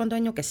toetav meeskond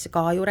on ju, kes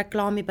ka ju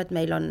reklaamib, et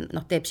meil on,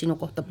 teeb sinu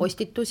kohta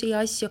postitusi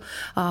ja asju,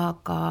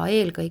 aga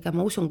eelkõige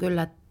ma usun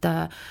küll, et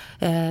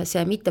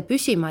see mitte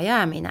püsima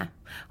jäämine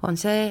on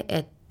see,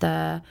 et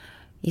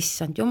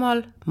issand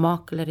jumal,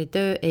 maakleri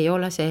töö ei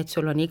ole see, et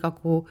sul on iga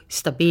kuu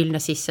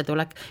stabiilne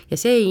sissetulek ja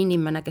see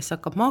inimene, kes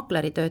hakkab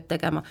maakleri tööd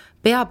tegema,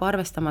 peab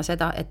arvestama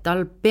seda, et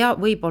tal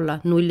võib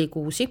olla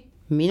nullikuusi.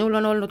 Minul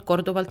on olnud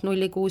korduvalt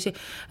nullikuusi,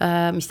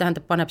 mis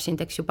tähendab, paneb sind,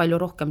 eks ju, palju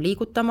rohkem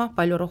liigutama,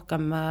 palju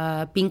rohkem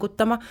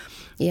pingutama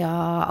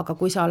aga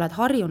kui sa oled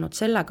harjunud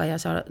sellega ja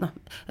sa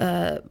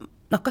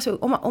kas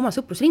oma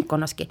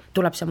sõprusringkonnaski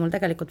tuleb see mul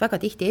tegelikult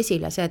väga tihti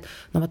esile see,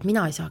 et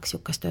mina ei saaks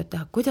sihukest tööd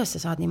teha, kuidas sa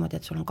saad niimoodi,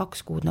 et sul on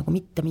 2 kuud nagu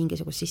mitte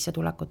mingisugust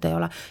sissetulekut ei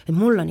ole, et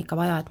mul on ikka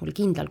vaja, et mul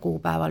kindlal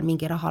kuupäeval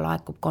mingi raha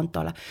laekub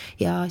kontole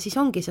ja siis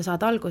ongi, sa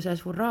saad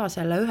alguses hurraa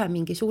selle ühe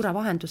mingi suure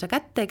vahenduse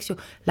kätte, eks ju,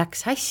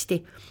 läks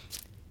hästi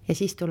ja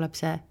siis tuleb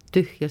see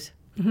tühjus.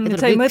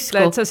 Sa ei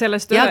mõtle, et sa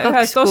sellest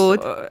ühest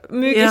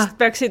müügist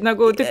peaksid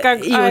nagu tükk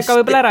aega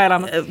võib-olla ära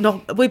elama?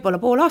 Võib-olla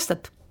pool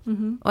aastat.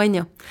 On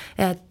ju,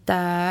 et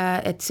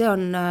see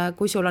on,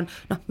 kui sul on,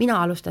 mina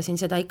alustasin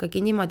seda ikkagi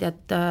niimoodi,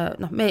 et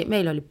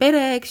meil oli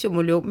pere, eks ju,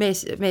 mul ju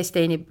mees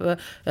teenib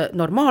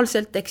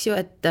normaalselt, eks ju,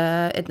 et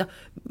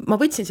ma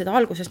võtsin seda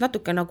alguses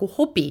natuke nagu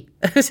hobi,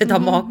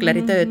 seda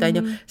maakleri tööd, on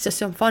ju, sest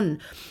see on fun,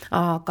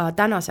 aga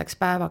tänaseks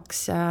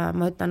päevaks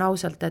ma ütlen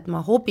ausalt, et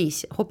ma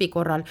hobi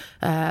korral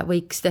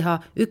võiks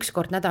teha 1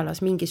 kord nädalas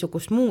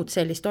mingisugust muud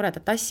sellist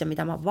toredat asja,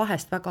 mida ma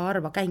vahest väga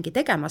harva käingi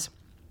tegemas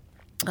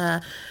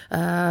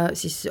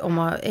siis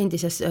oma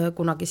endises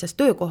kunagises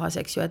töökohas,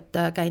 eks ju, et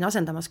käin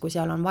asendamas, kui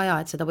seal on vaja,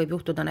 et seda võib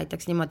juhtuda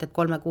näiteks niimoodi, et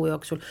 3 kuu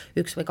jooksul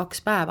 1 või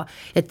 2 päeva,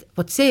 et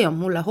vot see on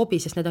mulle hobi,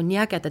 sest need on nii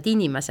ägedad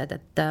inimesed,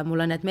 et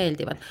mulle need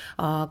meeldivad,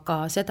 aga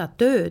seda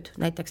tööd,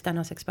 näiteks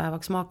tänaseks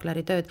päevaks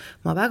maakleri tööd,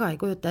 ma väga ei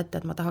kujuta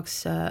ette, et ma tahaks,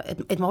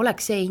 et ma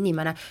oleks see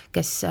inimene,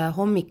 kes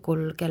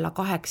hommikul kella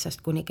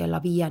 8 kuni kella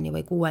 5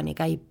 või 6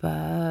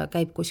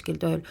 käib kuskil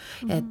tööl,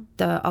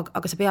 et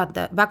aga sa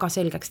pead väga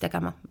selgeks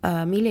tegema,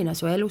 milline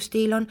su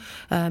elustiil on,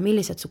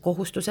 millised su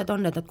kohustused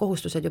on, et need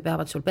kohustused ju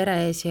peavad sul pere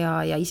ees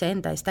ja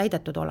iseenda ees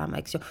täidetud olema,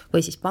 eks ju,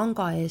 või siis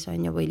panga ees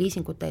on ju, või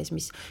liisingute ees,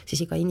 mis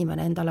siis iga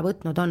inimene endale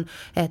võtnud on,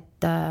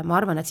 et ma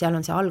arvan, et seal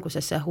on see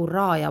alguses see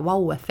hurraa ja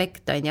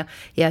vau-efekt on ju,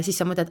 ja siis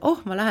sa mõtled,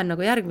 ma lähen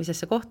nagu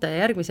järgmisesse kohta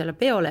ja järgmisele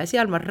peole ja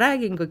seal ma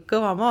räägin, kui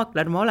kõva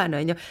maakler ma olen,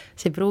 on ju,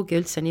 see ei pruugi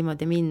üldse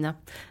niimoodi minna,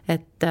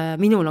 et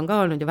minul on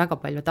ka olnud ju väga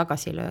palju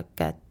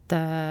tagasilööke,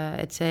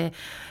 et see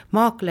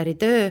maakleri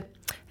töö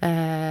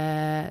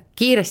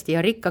kiiresti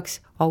ja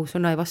rikkaks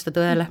ausõna ei vasta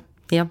tõele,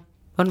 jah,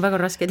 on väga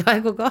raskeid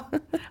aegu ka.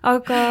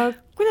 Aga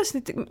kuidas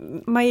nüüd,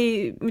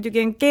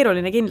 muidugi on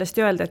keeruline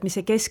kindlasti öelda, et mis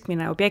see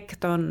keskmine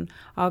objekt on,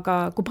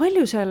 aga kui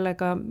palju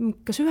sellega,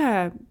 kas ühe,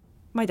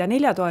 ma ei tea,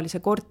 4-toalise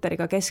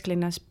korteriga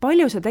kesklinnas,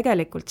 palju sa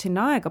tegelikult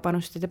sinna aega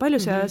panustad ja palju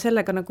sa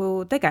sellega nagu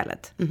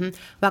tegeled?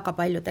 Väga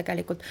palju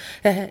tegelikult.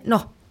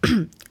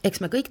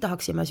 Eks me kõik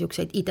tahaksime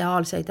siukseid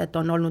ideaalseid, et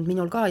on olnud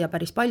minul ka ja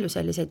päris palju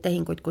selliseid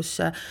tehinguid, kus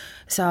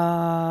sa,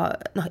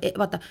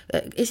 vaata,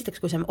 esiteks,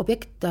 kui see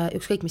objekt,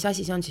 ükskõik mis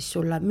asi see on, siis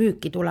sulle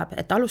müüki tuleb,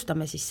 et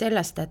alustame siis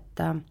sellest,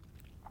 et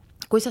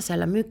kui sa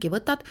selle müüki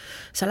võtad,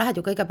 sa lähed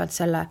ju kõigepealt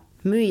selle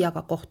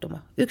müüjaga kohtuma,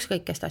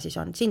 ükskõik kes ta siis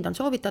on, sind on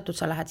soovitatud,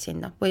 sa lähed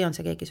sinna või on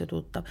see keegi su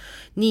tuttav.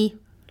 Nii,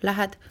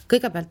 lähed,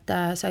 kõigepealt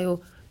sa ju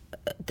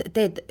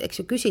teed,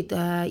 eks ju, küsid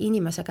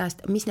inimese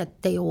käest, mis need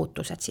teie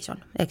ootused siis on,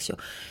 eks ju,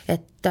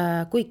 et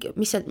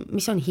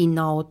mis on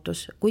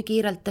hinnaootus, kui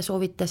kiirelt te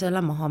soovite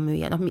selle maha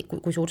müüa,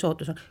 kui suur see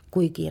ootus on,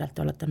 kui kiirelt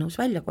te olete nõus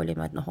välja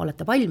kolima, et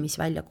olete valmis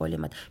välja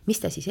kolima, et mis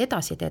te siis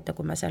edasi teete,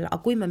 kui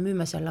me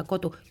müüme selle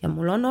kodu, ja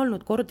mul on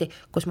olnud kordi,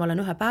 kus ma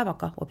olen ühe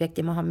päevaga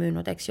objekti maha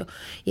müünud, eks ju,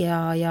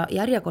 ja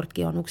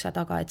järjekordki on ukse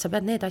taga, et sa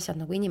pead need asjad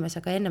nagu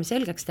inimesega ennem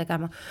selgeks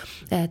tegema,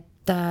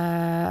 et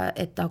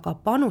aga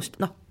panust,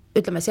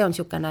 ütleme, see on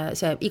niisugune,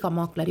 see iga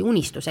maakleri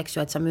unistus, eks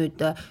ju, et sa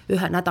müüd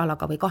 1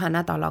 nädalaga või 2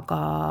 nädalaga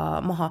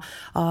maha,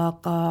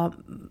 aga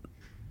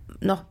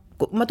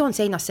ma toon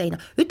seinast seina,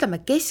 ütleme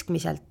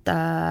keskmiselt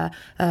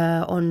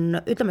on,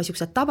 ütleme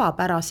niisuguse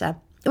tavapärase,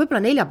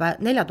 võib-olla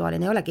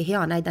 4-toaline ei olegi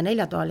hea näide,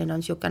 4-toaline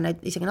on niisugune,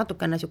 isegi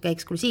natukene niisugune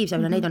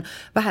eksklusiivsem ja neid on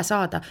vähe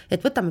saada,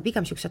 et võtame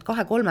pigem niisugused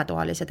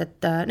 2-3-toalised,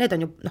 et need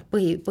on ju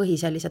põhi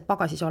sellised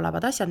pagasis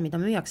olevad asjad,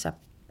 mida müüakse,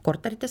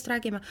 korteritest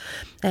räägime,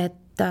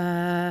 et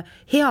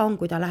hea on,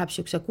 kui ta läheb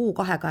niisuguse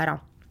 1-2 ära.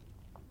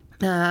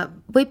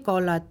 Võib ka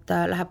olla, et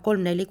läheb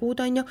 3-4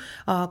 kuud on ju,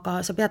 aga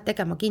sa pead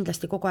tegema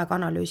kindlasti kogu aeg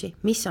analüüsi,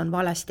 mis on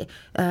valesti.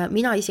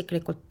 Mina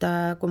isiklikult,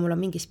 kui mul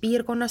on mingis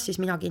piirkonnas,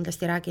 siis mina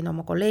kindlasti räägin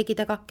oma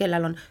kolleegidega,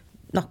 kellel on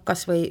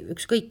kas või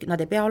ükskõik, nad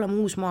ei pea olema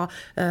uusmaa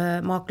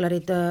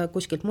maaklerid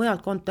kuskilt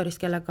mujalt kontorist,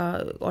 kellega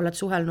oled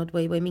suhelnud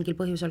või mingil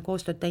põhjusel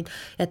koostööd teinud,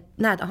 et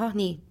näed,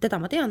 nii, teda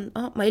ma tean,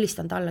 ma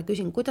helistan talle,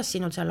 küsin, kuidas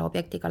sinul selle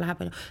objektiga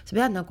läheb, sa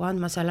pead nagu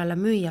andma sellele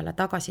müüjale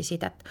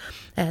tagasisidet,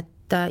 et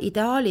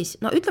ideaalis,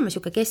 ütleme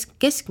siuke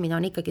keskmine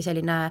on ikkagi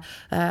selline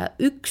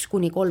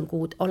 1-3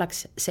 kuud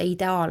oleks see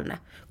ideaalne.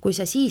 Kui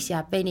see siis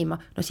jääb venima,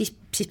 siis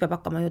peab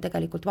hakkama ju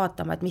tegelikult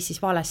vaatama, et mis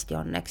siis valesti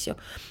on, eks ju.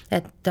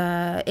 Et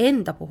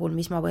enda puhul,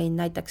 mis ma võin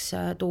näiteks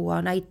tuua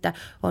näite,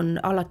 on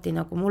alati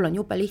nagu, mul on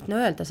jube lihtne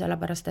öelda,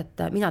 sellepärast,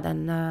 et mina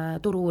teen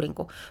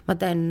turu-uuringu. Ma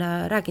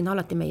räägin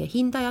alati meie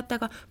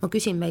hindajatega, ma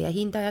küsin meie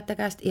hindajate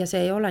käest ja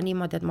see ei ole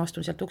niimoodi, et ma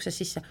astun sealt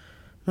uksest sisse.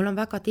 Mul on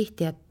väga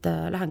tihti, et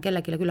lähen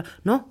kellegile külla,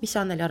 mis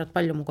sa Anneli arvad,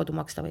 palju mu kodu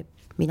maksta võib?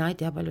 Mina ei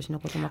tea, palju sinu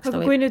kodu maksta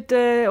võib. Aga kui nüüd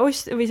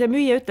või see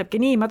müüja ütlebki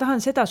nii, ma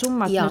tahan seda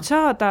summat nüüd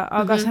saada,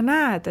 aga sa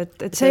näed,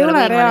 et see ei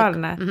ole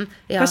reaalne.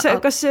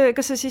 Kas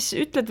sa siis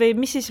ütled või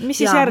mis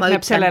siis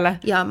järgneb sellele?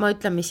 Ja ma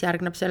ütlen, mis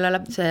järgneb sellele,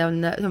 see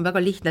on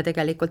väga lihtne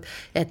tegelikult,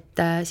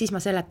 et siis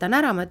ma seletan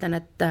ära, ma ütlen,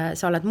 et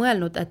sa oled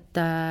mõelnud,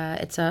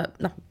 et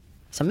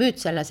sa müüd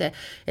selle,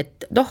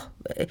 et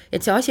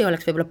see asi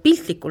oleks võib-olla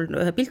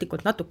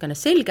piltlikult natukene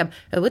selgem,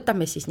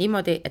 võtame siis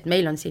niimoodi, et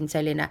meil on siin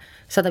selline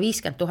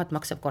 150 000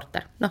 maksev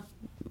korter,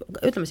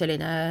 ütleme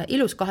selline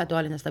ilus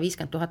 2-toaline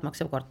 150 000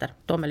 maksev korter,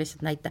 toome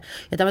lihtsalt näite,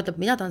 ja ta mõtleb,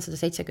 mina tahan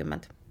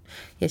 170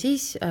 ja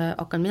siis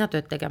hakkan mina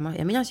tööd tegema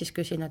ja mina siis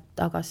küsin,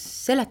 et aga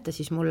seleta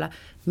siis mulle,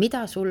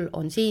 mida sul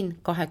on siin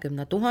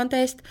 20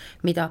 000 eest,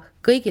 mida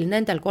kõigil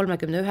nendel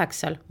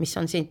 39, mis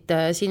on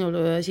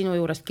sinu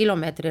juurest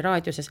kilomeetri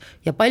raadiuses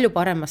ja palju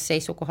paremas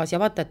seisukohas ja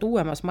vaata, et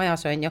uuemas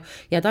majas on ju,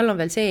 ja tal on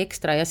veel see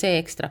ekstra ja see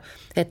ekstra,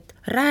 et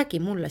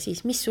räägi mulle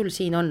siis, mis sul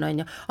siin on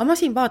ju, aga ma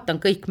siin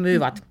vaatan, kõik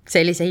müüvad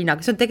sellise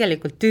hinnaga, see on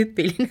tegelikult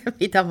tüüpiline,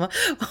 mida ma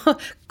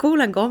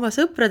kuulen ka oma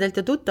sõpradelt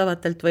ja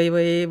tuttavatelt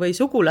või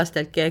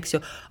sugulasteltki, eks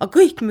ju, aga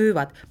kõik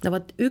müüvad.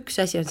 Üks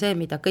asi on see,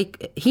 mida kõik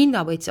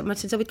hinna võid, ma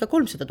ütlesin, sa võid ka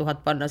 300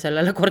 000 panna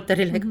sellele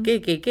korterile,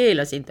 keegi ei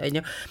keela sind, on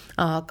ju.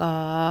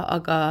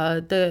 Aga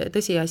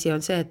tõsiasi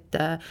on see,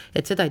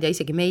 et seda ei tea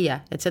isegi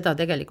meie, et seda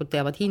tegelikult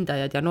teavad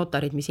hindajad ja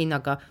notarid, mis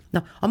hinnaga,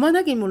 aga ma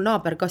nägin, mul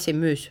naaber kassi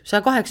müüs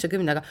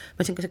 180-ga. Ma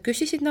ütlesin, kas sa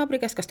küsisid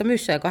naabri käest, kas ta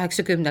müüs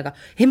 180-ga?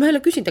 Ei, ma ei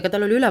ole küsinud, aga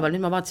tal oli üleval,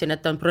 nüüd ma vaatasin,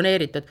 et ta on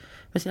broneeritud.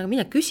 Ma ütlesin, aga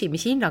mine küsi,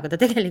 mis hinnaga ta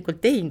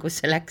tegelikult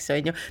tehingusse läks,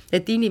 on ju,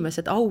 et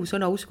inimesed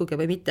sõna uskuge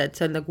või mitte, et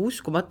see on nagu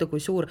uskumatu, kui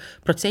suur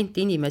protsent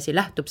inimesi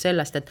lähtub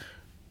sellest, et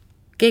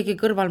keegi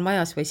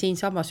kõrvalmajas või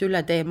siinsamas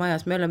üle tee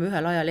majas, me oleme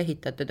ühel ajal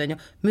ehitatud, on ju,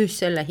 müüs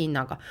selle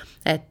hinnaga.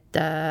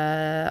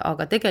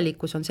 Aga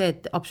tegelikkus on see,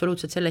 et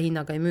absoluutselt selle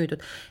hinnaga ei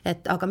müüdud.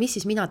 Aga mis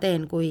siis mina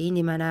teen, kui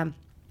inimene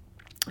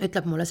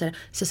ütleb mulle see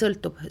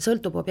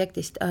sõltub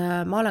objektist.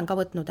 Ma olen ka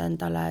võtnud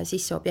endale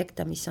sisse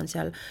objekte, mis on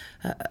seal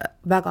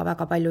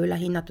väga-väga palju üle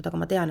hinnatud, aga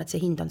ma tean, et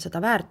see hind on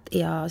seda väärt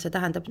ja see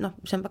tähendab,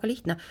 see on väga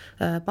lihtne.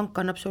 Pank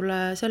annab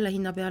sulle selle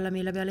hinna peale,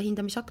 mille peale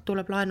hindamisakt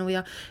tuleb laenu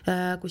ja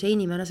kui see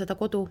inimene seda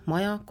kodu,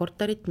 maja,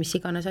 korterit, mis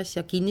iganes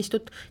asja,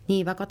 kinnistut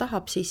nii väga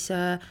tahab, siis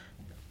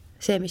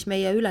see, mis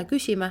meie üle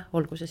küsime,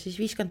 olgu see siis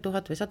 50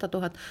 000 või 100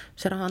 000,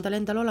 see raha on tal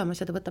endal olemas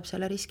ja ta võtab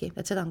selle riski,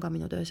 et seda on ka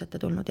minu töös ette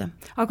tulnud, jah.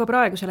 Aga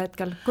praegusel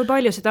hetkel, kui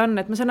palju seda on,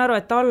 et ma saan aru,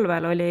 et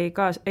talvel oli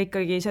ka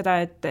ikkagi seda,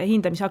 et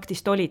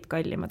hindamisaktist olid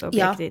kallimad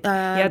objektid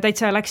ja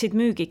täitsa läksid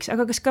müügiks,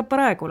 aga kas ka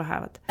praegu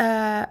lähevad?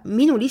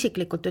 Minul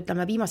isiklikult,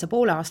 ütleme, viimase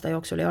poole aasta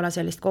jooksul ei ole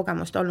sellist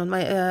kogemust olnud,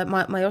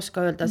 ma ei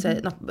oska öelda, see,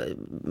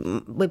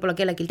 võib-olla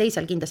kellelgi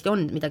teisel kindlasti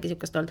on midagi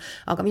sihukest olnud,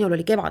 aga minul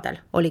oli kevadel,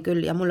 oli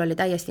küll ja mul oli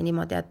täiesti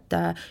niimoodi, et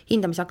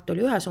hindamisakt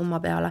oli ühe summa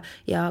peale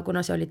ja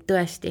kuna see oli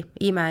tõesti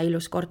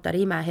imeilus korter,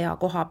 imehea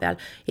koha peal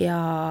ja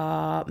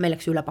meil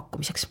läks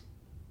ülepakkumiseks.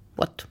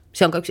 Vot,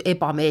 see on ka üks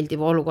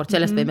ebameeldiv olukord,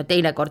 sellest võime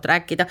teinekord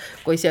rääkida,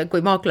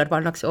 kui maakler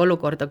pannakse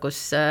olukorda,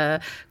 kus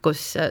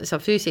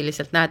sa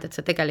füüsiliselt näed, et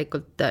sa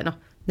tegelikult,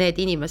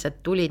 need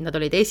inimesed tulid, nad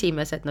olid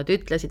esimesed, nad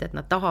ütlesid, et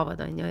nad tahavad,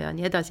 on ju, ja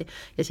nii edasi,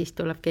 ja siis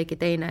tuleb keegi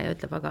teine ja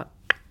ütleb, aga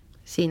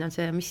siin on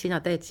see, mis sina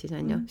teed siis,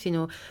 on ju,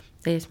 sinu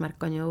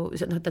eesmärk on ju,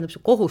 tähendab,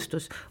 su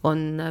kohustus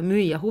on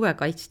müüa huve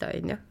kaitsta,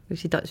 on ju,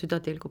 süda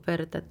tilgub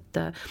verd,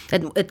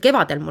 et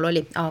kevadel mul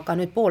oli, aga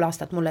nüüd pool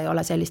aastat mul ei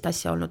ole sellist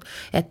asja olnud,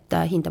 et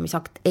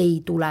hindamisakt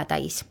ei tule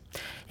täis.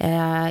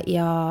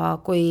 Ja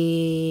kui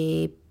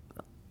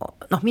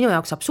minu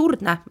jaoks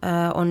absurdne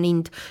on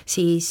hind,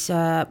 siis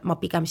ma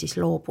pigem siis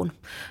loobun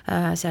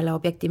selle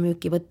objekti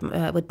müüki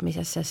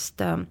võtmises,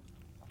 sest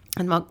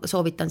et ma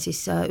soovitan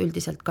siis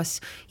üldiselt kas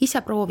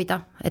ise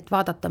proovida, et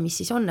vaadata, mis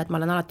siis on, et ma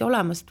olen alati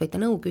olemas, et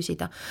võite nõu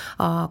küsida,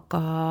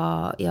 aga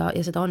ja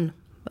seda on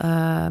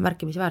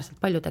märkimisväärselt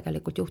palju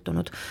tegelikult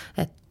juhtunud,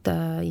 et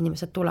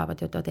inimesed tulevad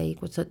ja ütlevad, ei,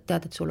 kui sa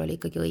tead, et sul oli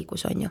ikkagi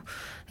õigus, on ju.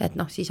 Et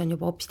siis on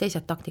juba hoopis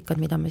teised taktikad,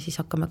 mida me siis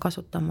hakkame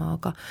kasutama,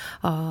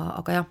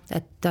 aga jah,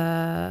 et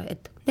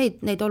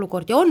neid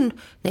olukordi on,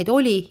 neid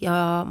oli ja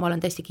ma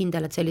olen tõesti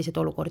kindel, et selliseid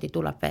olukordi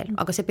tuleb veel,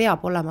 aga see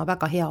peab olema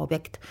väga hea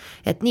objekt,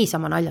 et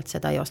niisama naljalt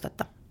seda ei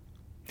osteta.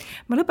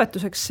 Ma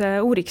lõpetuseks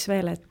uuriks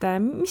veel, et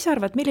mis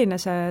arvad, milline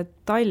see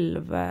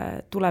talv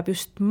tuleb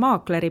just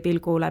maakleri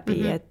pilgu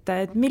läbi,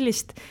 et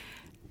millist,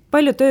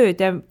 palju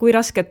tööd ja kui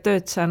rasket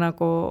tööd sa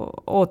nagu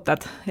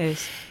ootad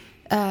ees?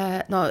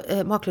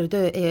 Maakleri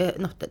töö,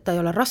 ta ei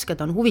ole raske,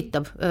 ta on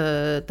huvitav,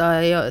 ta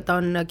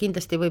on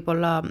kindlasti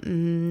võib-olla,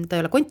 ta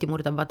ei ole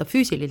kontimurdav, vaata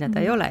füüsiline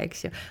ta ei ole,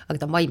 eks ju, aga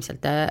ta on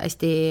vaimselt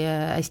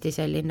hästi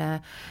selline,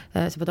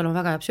 see peab olema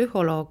väga hea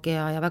psühholoog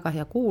ja väga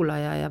hea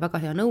kuulaja ja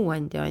väga hea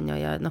nõuandja, on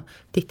ju, ja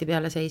tihti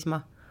peale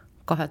seisma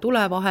 2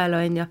 tule vahel,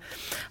 on ju,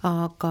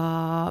 aga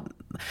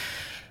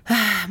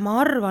ma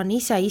arvan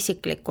ise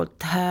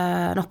isiklikult,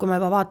 kui ma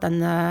juba vaatan,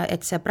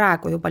 et see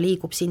praegu juba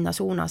liigub sinna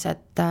suunas,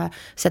 et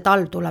see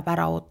talv tuleb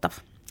ära ootav.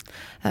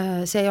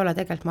 See ei ole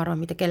tegelikult, ma arvan,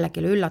 mitte kellelegi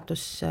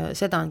üllatus,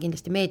 seda on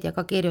kindlasti meedia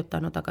ka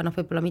kirjutanud, aga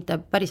võib-olla mitte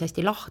päris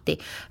hästi lahti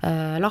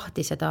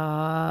seda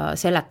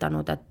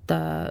seletanud,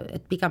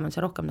 et pigem on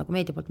see rohkem nagu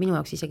meedia poolt minu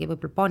jaoks isegi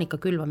võib-olla paanika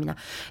külvamine,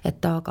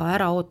 et aga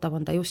ära ootav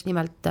on ta just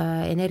nimelt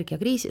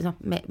energiakriisi,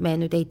 me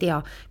nüüd ei tea,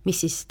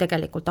 mis siis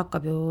tegelikult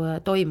hakkab ju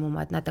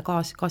toimuma, et näete,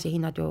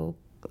 gaasihinnad ju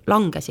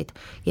langesid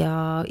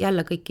ja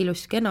jälle kõik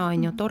ilus kena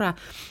on ju tore,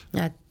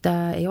 et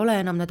ei ole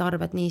enam need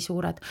arved nii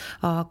suured,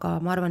 aga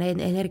ma arvan,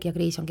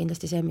 energiakriis on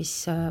kindlasti see, mis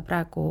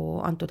praegu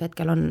antud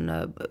hetkel on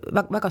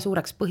väga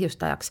suureks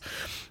põhjustajaks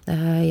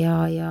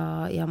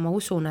ja ma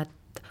usun, et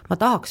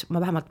ma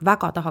vähemalt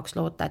väga tahaks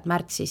loota, et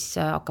märtsis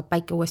hakkab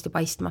päike uuesti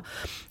paistma.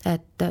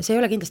 Et see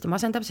ei ole kindlasti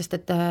masendav, sest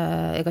et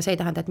ega see ei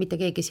tähenda, et mitte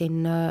keegi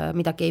siin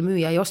midagi ei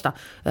müü ja ei osta.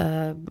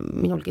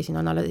 Minulgi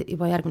siin on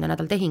juba järgmine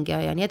nädal tehing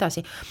ja nii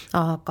edasi,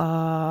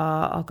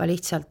 aga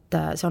lihtsalt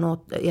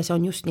see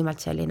on just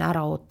nimelt selline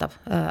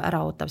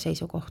äraootav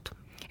seisukoht.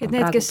 Et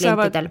need, kes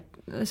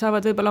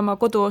saavad võib-olla oma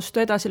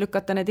koduostu edasi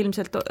lükata, need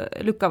ilmselt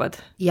lükkavad?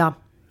 Jaa.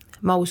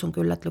 Ma usun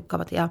küll, et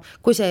lükkavad ja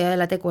kui see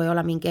jälle tegu ei ole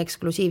mingi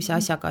eksklusiivse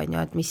asjaga, on ju,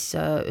 et mis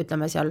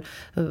ütleme seal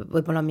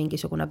võib-olla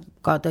mingisugune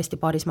ka tõesti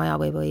paarismaja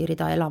või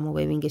rida elamu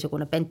või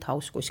mingisugune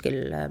penthouse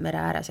kuskil mere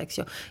ääres,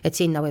 eks ju, et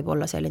sinna võib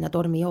olla selline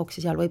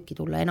tormijooks ja seal võibki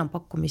tulla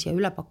enampakkumisi ja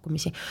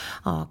ülepakkumisi,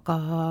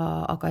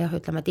 aga jah,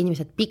 ütleme, et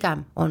inimesed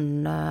pigem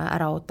on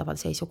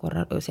äraootaval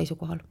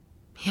seisukohal.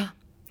 Jah.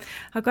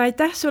 Aga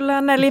aitäh sulle,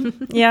 Anneli,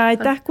 ja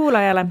aitäh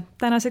kuulajale.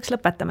 Tänaseks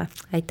lõpetame.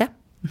 Aitäh!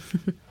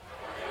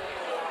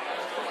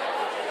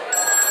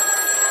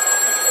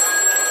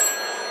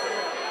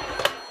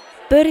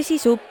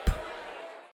 Börsisupp